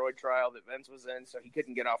the steroid trial that Vince was in, so he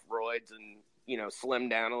couldn't get off roids and slim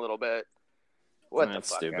down a little bit. That's the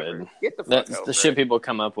fuck stupid. Ever. Get the fuck That's over the shit it. People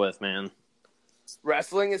come up with, man.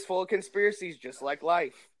 Wrestling is full of conspiracies, just like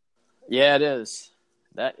life. Yeah, it is.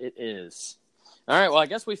 That it is. All right, well, I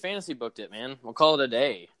guess we fantasy booked it, man. We'll call it a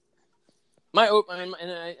day.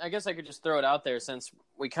 I guess I could just throw it out there since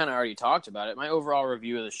we kind of already talked about it. My overall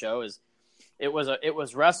review of the show is it was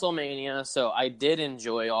WrestleMania, so I did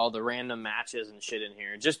enjoy all the random matches and shit in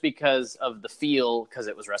here just because of the feel, because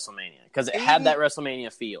it was WrestleMania, because it had that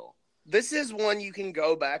WrestleMania feel. This is one you can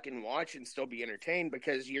go back and watch and still be entertained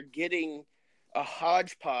because you're getting a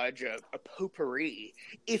hodgepodge, a potpourri,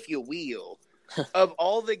 if you will, of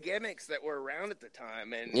all the gimmicks that were around at the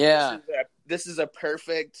time. And this is a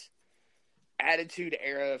perfect Attitude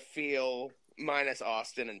Era feel, minus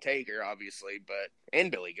Austin and Taker, obviously,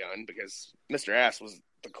 and Billy Gunn, because Mr. Ass was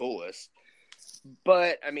the coolest.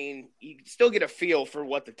 But, I mean, you still get a feel for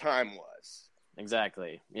what the time was.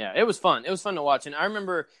 Exactly. Yeah, it was fun. It was fun to watch. And I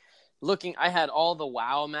remember I had all the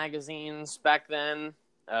WoW magazines back then.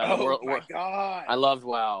 My God. I loved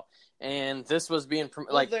WoW. And this was being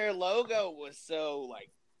their logo was so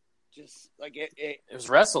it was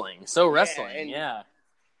wrestling. So wrestling, yeah.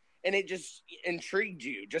 And it just intrigued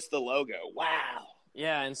you, just the logo. Wow.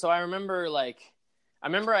 Yeah, and so I remember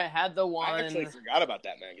I had the one. I actually forgot about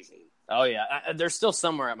that magazine. Oh yeah, they're still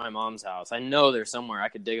somewhere at my mom's house. I know they're somewhere. I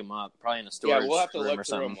could dig them up, probably in a storage room or something. Yeah, we'll have to look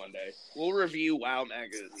through them one day. We'll review WoW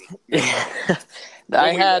magazine.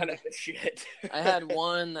 I had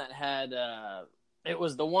one that had. It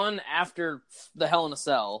was the one after the Hell in a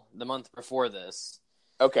Cell, the month before this.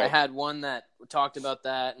 Okay. I had one that talked about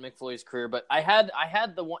that and Mick Foley's career, but I had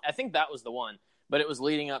the one. I think that was the one, but it was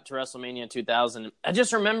leading up to WrestleMania 2000. I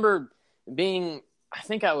just remember being. I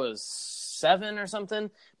think I was 7 or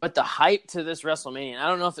something, but the hype to this WrestleMania. I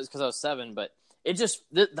don't know if it's because I was 7, but it just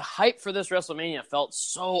the hype for this WrestleMania felt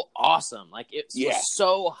so awesome. It was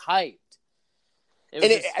so hyped.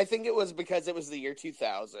 I think it was because it was the year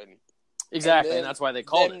 2000. Exactly, and that's why they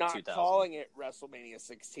called it 2000. Not calling it WrestleMania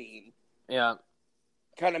 16. Yeah.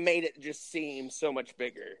 Kind of made it just seem so much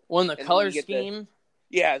bigger. Well, the color scheme.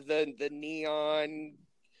 The neon,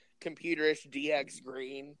 computerish DX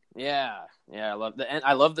green. Yeah, I love and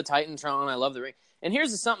I love the Titantron. I love the ring. And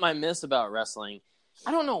here's something I miss about wrestling.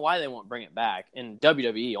 I don't know why they won't bring it back in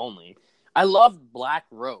WWE only. I love black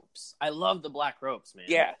ropes. I love the black ropes, man.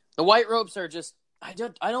 Yeah, the white ropes are just. I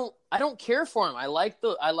don't care for them. I like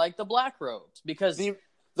the black ropes because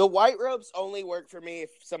the white ropes only work for me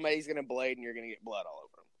if somebody's gonna blade and you're gonna get blood all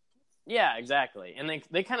over them. Yeah, exactly. And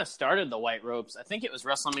they kind of started the white ropes. I think it was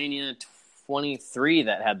WrestleMania 23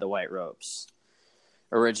 that had the white ropes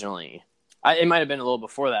originally. It might have been a little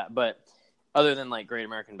before that, but other than Great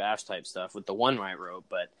American Bash type stuff with the one white rope.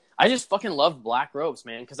 But I just fucking love black ropes,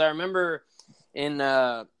 man. Because I remember in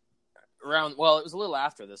it was a little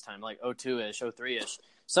after this time, 02-ish, 03-ish.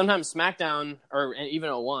 Sometimes SmackDown, or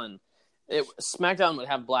even 01, SmackDown would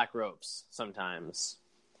have black ropes sometimes.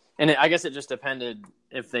 And I guess it just depended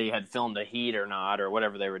if they had filmed a heat or not or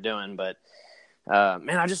whatever they were doing. But,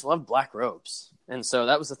 man, I just love black ropes. And so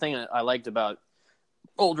that was the thing I liked about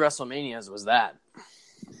old WrestleManias was that.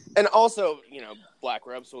 And also, Black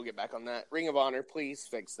Ropes, we'll get back on that. Ring of Honor, please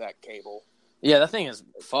fix that cable. Yeah, that thing is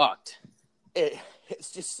fucked.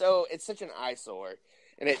 It's just it's such an eyesore,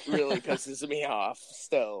 and it really pisses me off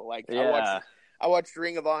still. Like, yeah. I watched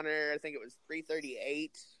Ring of Honor, I think it was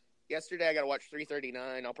 338 yesterday. I got to watch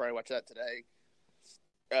 339. I'll probably watch that today.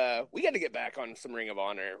 We got to get back on some Ring of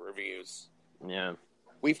Honor reviews. Yeah.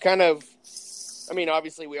 We've kind of,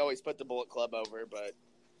 obviously we always put the Bullet Club over, but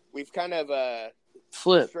we've kind of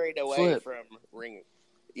strayed away from Ring.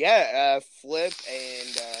 Yeah, Flip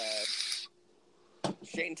and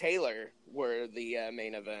Shane Taylor were the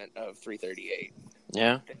main event of 338.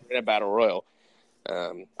 Yeah. In a battle royal.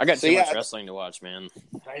 I got too much wrestling to watch, man.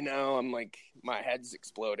 I know. I'm like, my head's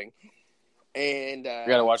exploding. And we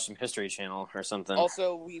got to watch some History Channel or something.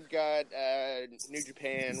 Also, we've got New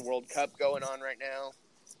Japan World Cup going on right now.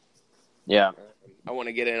 Yeah. I want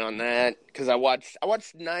to get in on that because I watched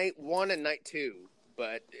night 1 and night 2,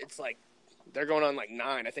 but it's like they're going on like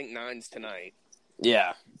 9. I think 9's tonight.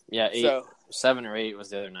 Yeah. Yeah, 8, 7 or 8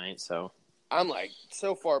 was the other night, so. I'm like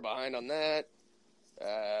so far behind on that.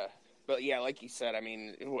 But yeah, like you said,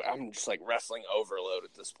 I'm just like wrestling overload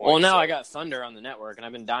at this point. Well, now I got Thunder on the network, and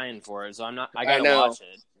I've been dying for it, so I gotta watch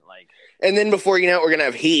it. And then before you know it, we're gonna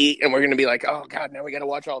have Heat, and we're gonna be like, oh god, now we gotta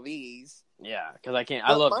watch all these. Yeah, because I can't.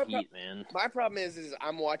 I love Heat, man. My problem is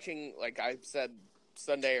I'm watching, like I said,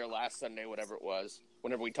 Sunday or last Sunday, whatever it was.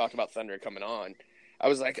 Whenever we talked about Thunder coming on, I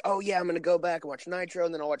was like, oh yeah, I'm gonna go back and watch Nitro,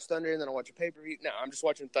 and then I'll watch Thunder, and then I'll watch a pay-per-view. No, I'm just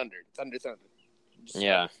watching Thunder.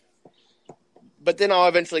 Yeah. But then I'll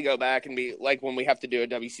eventually go back and be like, when we have to do a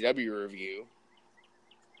WCW review,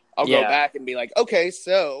 I'll go back and be like, okay,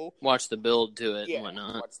 so watch the build to it and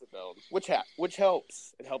whatnot. Watch the build, which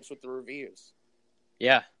helps. It helps with the reviews.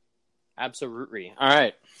 Yeah, absolutely. All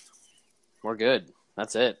right, we're good.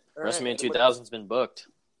 That's it. WrestleMania 2000's been booked.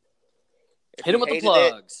 Hit him with the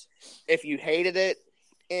plugs. If you hated it,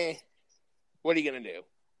 what are you gonna do?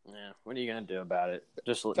 Yeah, what are you going to do about it?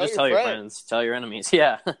 Just tell your friends, tell your enemies.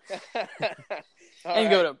 Yeah. And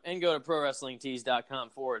go to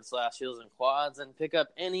prowrestlingtees.com/heels and quads and pick up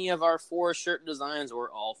any of our 4 shirt designs or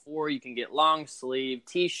all 4. You can get long sleeve,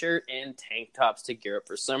 t-shirt, and tank tops to gear up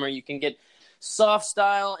for summer. You can get soft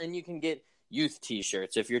style, and you can get youth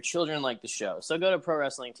t-shirts if your children like the show. So go to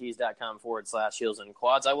prowrestlingtees.com/heels and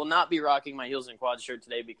quads. I will not be rocking my heels and quads shirt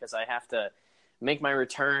today because I have to make my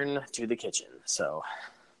return to the kitchen. So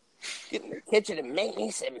get in the kitchen and make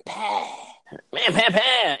me some pie.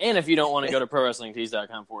 And if you don't want to go to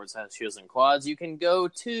prowrestlingtees.com/heels and quads, you can go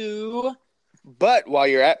to... But while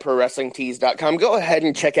you're at prowrestlingtees.com, go ahead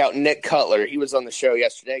and check out Nick Cutler. He was on the show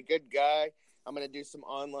yesterday. Good guy. I'm going to do some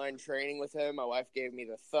online training with him. My wife gave me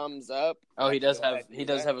the thumbs up. Oh, he does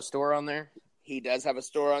have a store on there? He does have a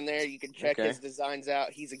store on there. You can check his designs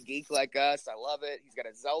out. He's a geek like us. I love it. He's got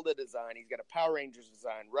a Zelda design. He's got a Power Rangers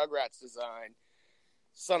design, Rugrats design,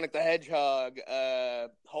 Sonic the Hedgehog,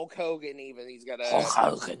 Hulk Hogan even. He's got a...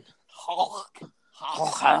 Hulk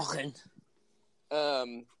Hogan.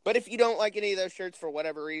 But if you don't like any of those shirts for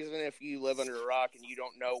whatever reason, if you live under a rock and you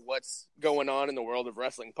don't know what's going on in the world of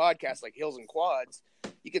wrestling podcasts like Heels and Quads,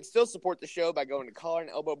 you can still support the show by going to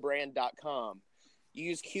collarandelbowbrand.com.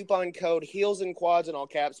 Use coupon code Heels and Quads in all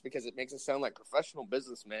caps because it makes us sound like professional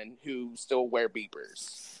businessmen who still wear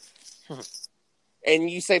beepers. And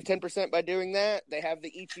you save 10% by doing that. They have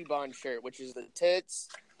the Ichiban shirt, which is the tits.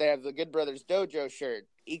 They have the Good Brothers Dojo shirt,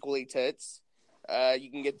 equally tits. You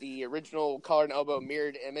can get the original collar and elbow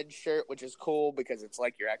mirrored image shirt, which is cool because it's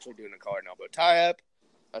like you're actually doing a collar and elbow tie-up.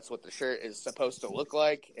 That's what the shirt is supposed to look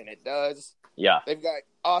like, and it does. Yeah. They've got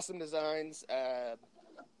awesome designs.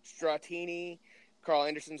 Stratini, Carl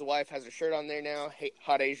Anderson's wife, has a shirt on there now.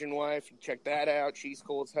 Hot Asian wife. Check that out. She's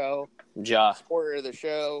cool as hell. Ja. Supporter of the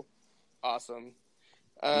show. Awesome.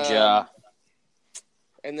 Ja.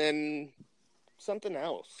 And then something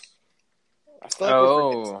else. I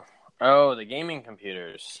feel like the gaming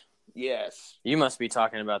computers. Yes. You must be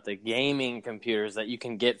talking about the gaming computers that you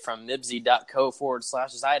can get from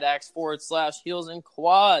mibsy.co/Zydax/heels and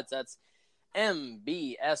quads. That's mbsy.co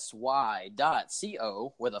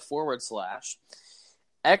with a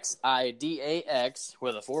 /XIDAX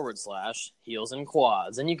with a / heels and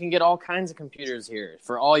quads. And you can get all kinds of computers here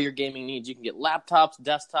for all your gaming needs. You can get laptops,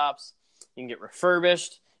 desktops, you can get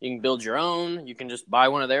refurbished, you can build your own, you can just buy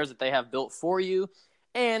one of theirs that they have built for you.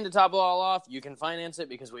 And to top it all off, you can finance it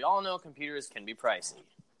because we all know computers can be pricey.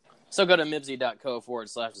 So go to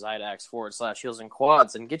mibsy.co/Zydax / heels and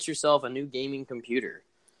quads and get yourself a new gaming computer.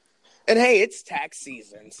 And hey, it's tax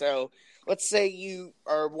season. So let's say you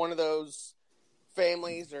are one of those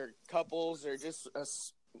families or couples or just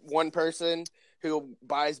one person who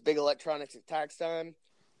buys big electronics at tax time.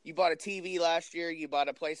 You bought a TV last year. You bought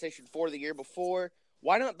a PlayStation 4 the year before.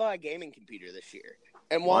 Why not buy a gaming computer this year?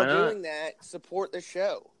 And while doing that, support the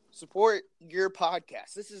show. Support your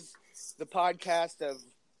podcast. This is the podcast of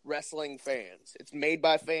wrestling fans. It's made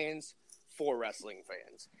by fans for wrestling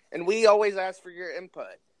fans. And we always ask for your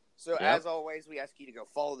input. So as always, we ask you to go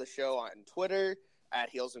follow the show on Twitter at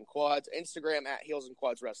Heels and Quads, Instagram at Heels and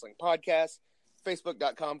Quads Wrestling Podcast,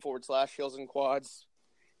 Facebook.com/Heels and Quads.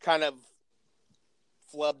 Kind of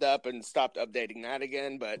flubbed up and stopped updating that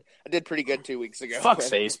again, but I did pretty good 2 weeks ago. Fuck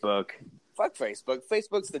Facebook. Fuck Facebook.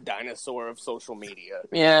 Facebook's the dinosaur of social media.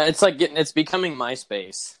 Yeah, it's becoming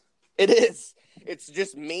MySpace. It is. It's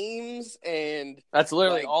just memes and... That's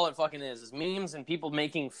literally all it fucking is memes and people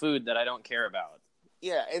making food that I don't care about.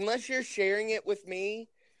 Yeah, unless you're sharing it with me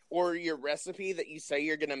or your recipe that you say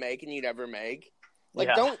you're going to make and you never make. I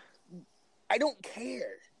don't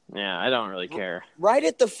care. Yeah, I don't really care. Write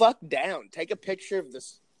it the fuck down. Take a picture of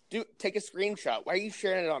this. Take a screenshot. Why are you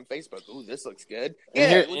sharing it on Facebook? Ooh, this looks good.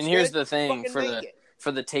 And here's the thing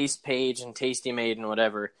for the taste page and Tasty Made and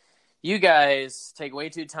whatever. You guys take way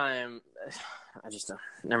too time.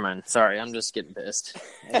 Never mind. Sorry, I'm just getting pissed.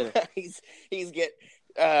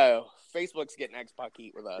 Facebook's getting X-Pac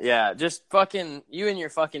heat with us. Yeah, just fucking you and your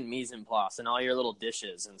fucking mise en place and all your little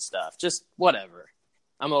dishes and stuff. Just whatever.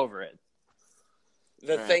 I'm over it.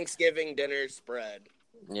 The Thanksgiving dinner spread.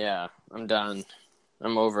 Yeah, I'm done.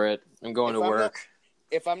 I'm over it. I'm going to work.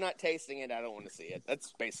 If I'm not tasting it, I don't want to see it.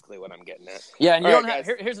 That's basically what I'm getting at. Yeah, and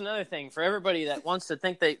here's another thing for everybody that wants to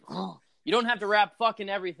think you don't have to wrap fucking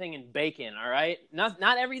everything in bacon, all right? Not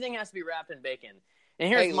everything has to be wrapped in bacon. And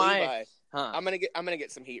here's Levi, I'm gonna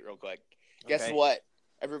get some heat real quick. Guess what?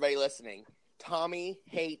 Everybody listening, Tommy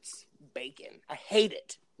hates bacon. I hate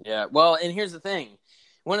it. Yeah, well, and here's the thing.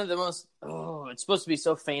 One of the most it's supposed to be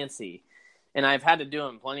so fancy, and I've had to do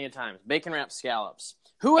them plenty of times. Bacon wrapped scallops.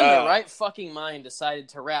 Who in their right fucking mind decided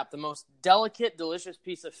to wrap the most delicate, delicious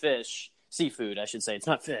piece of fish, seafood, I should say. It's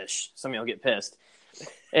not fish. Some of y'all get pissed.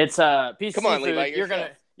 It's a piece of seafood. Levi,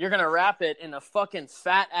 you're gonna wrap it in a fucking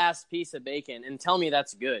fat ass piece of bacon and tell me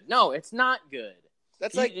that's good. No, it's not good.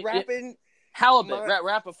 That's like wrapping halibut.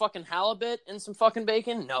 Wrap a fucking halibut in some fucking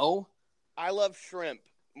bacon? No. I love shrimp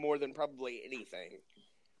more than probably anything.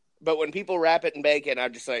 But when people wrap it in bacon,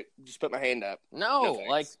 I'm just put my hand up. No,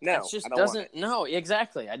 it just doesn't. No,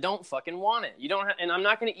 exactly. I don't fucking want it. You don't, and I'm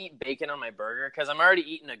not going to eat bacon on my burger because I'm already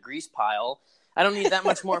eating a grease pile. I don't need that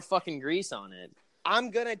much more fucking grease on it.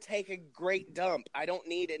 I'm gonna take a great dump. I don't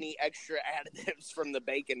need any extra additives from the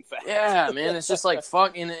bacon fat. Yeah, man, it's just like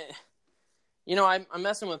fucking it. You know, I'm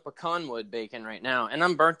messing with pecan wood bacon right now, and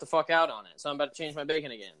I'm burnt the fuck out on it. So I'm about to change my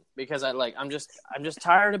bacon again because I'm just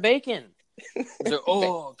tired of bacon. So,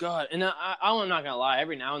 oh god, and I'm not gonna lie.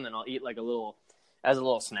 Every now and then I'll eat like a little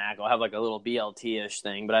snack. I'll have like a little BLT-ish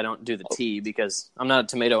thing, but I don't do the tea because I'm not a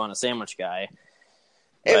tomato on a sandwich guy.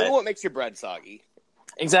 And what makes your bread soggy?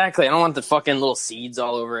 Exactly. I don't want the fucking little seeds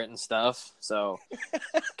all over it and stuff. So,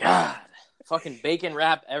 God, fucking bacon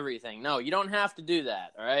wrap everything. No, you don't have to do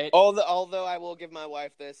that. All right. Although I will give my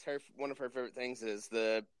wife this. One of her favorite things is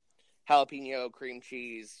the jalapeno cream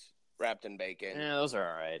cheese wrapped in bacon. Yeah, those are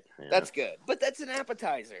all right. Yeah. That's good. But that's an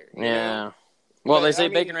appetizer. You know? Well, they say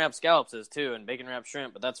bacon wrapped scallops is too, and bacon wrapped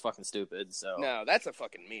shrimp, but that's fucking stupid. So no, that's a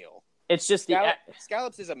fucking meal. It's just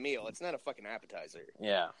scallops is a meal. It's not a fucking appetizer.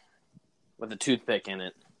 Yeah, with a toothpick in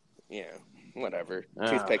it. Yeah, whatever.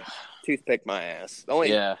 Toothpick my ass.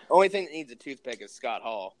 The only thing that needs a toothpick is Scott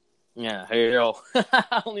Hall. Yeah, here you go.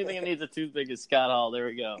 Only thing that needs a toothpick is Scott Hall. There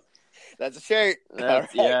we go. That's a shirt. Right.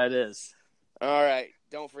 Yeah, it is. All right.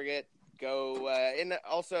 Don't forget, go and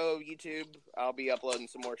also YouTube. I'll be uploading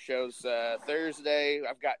some more shows Thursday.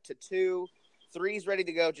 I've got to 2. 3's ready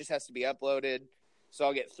to go. Just has to be uploaded. So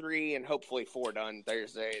I'll get 3 and hopefully 4 done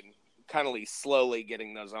Thursday, and kind of slowly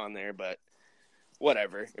getting those on there. But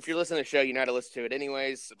whatever. If you're listening to the show, you know how to listen to it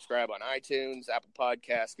anyways. Subscribe on iTunes, Apple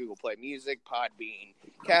Podcasts, Google Play Music, Podbean,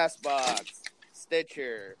 CastBox,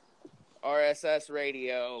 Stitcher, RSS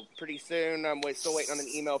Radio. Pretty soon, I'm still waiting on an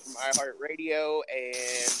email from iHeartRadio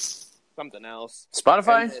and something else.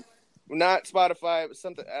 Spotify? Not Spotify. It was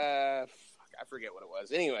something. I forget what it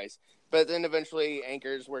was. Anyways, but then eventually,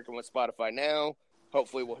 Anchor's working with Spotify now.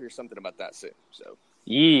 Hopefully, we'll hear something about that soon. So,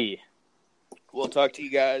 we'll talk to you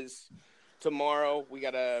guys tomorrow.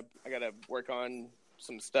 I gotta work on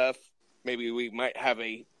some stuff. Maybe we might have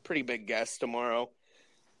a pretty big guest tomorrow.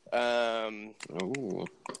 Ooh.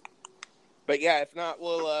 But yeah, if not,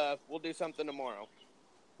 we'll do something tomorrow.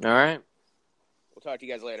 All right. We'll talk to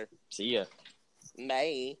you guys later. See ya.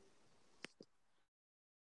 Bye.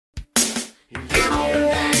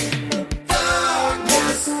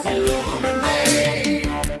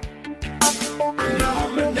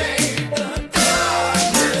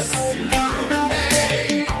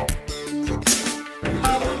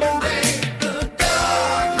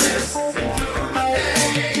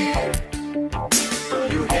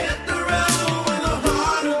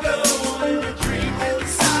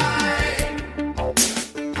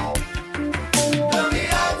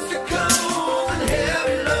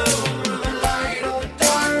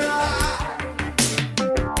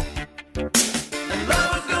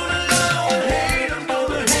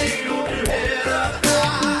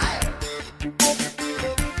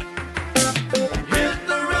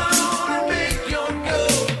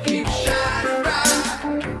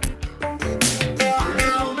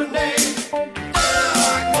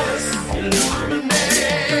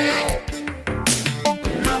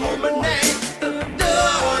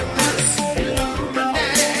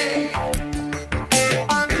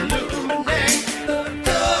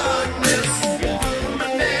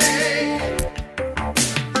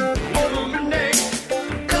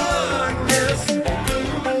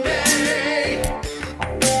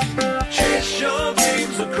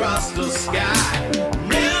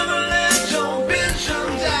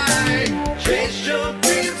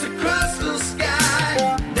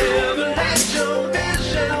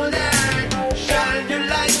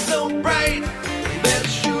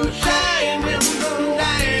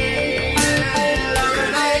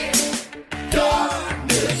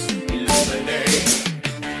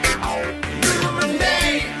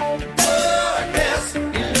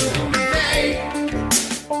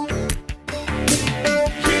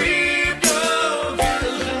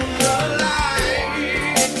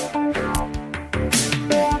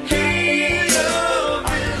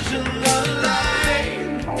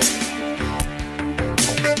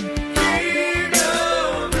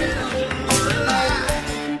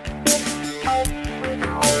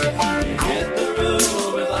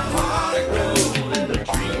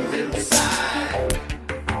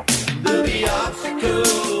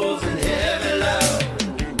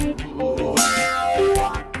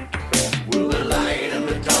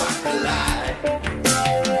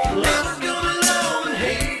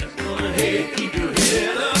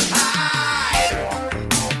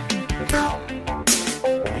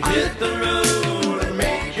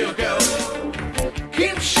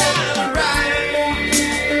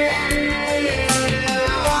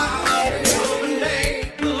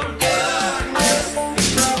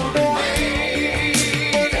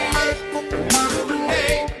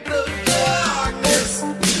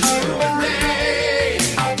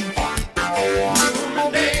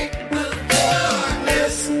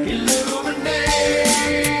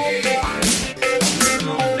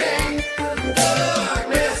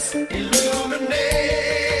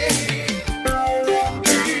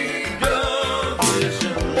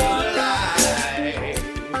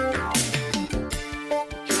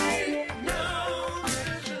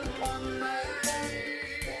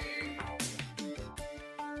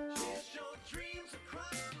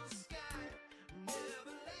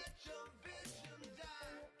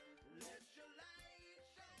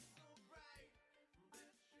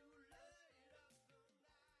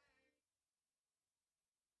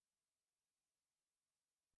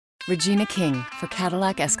 Regina King for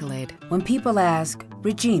Cadillac Escalade. When people ask,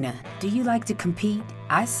 Regina, do you like to compete?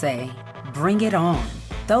 I say, bring it on.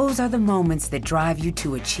 Those are the moments that drive you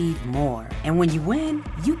to achieve more. And when you win,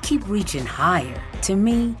 you keep reaching higher. To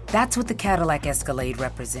me, that's what the Cadillac Escalade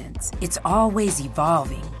represents. It's always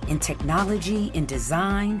evolving in technology, in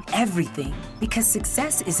design, everything. Because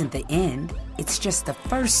success isn't the end, it's just the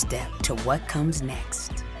first step to what comes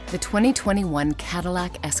next. The 2021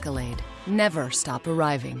 Cadillac Escalade. Never stop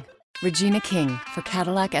arriving. Regina King for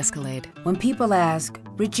Cadillac Escalade. When people ask,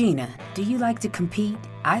 Regina, do you like to compete?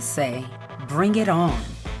 I say, bring it on.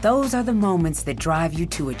 Those are the moments that drive you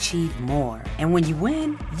to achieve more. And when you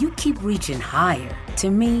win, you keep reaching higher. To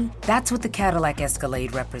me, that's what the Cadillac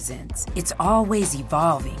Escalade represents. It's always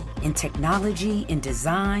evolving in technology, in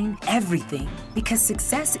design, everything. Because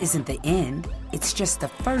success isn't the end, it's just the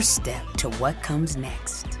first step to what comes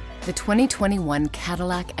next. The 2021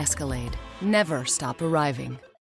 Cadillac Escalade. Never stop arriving.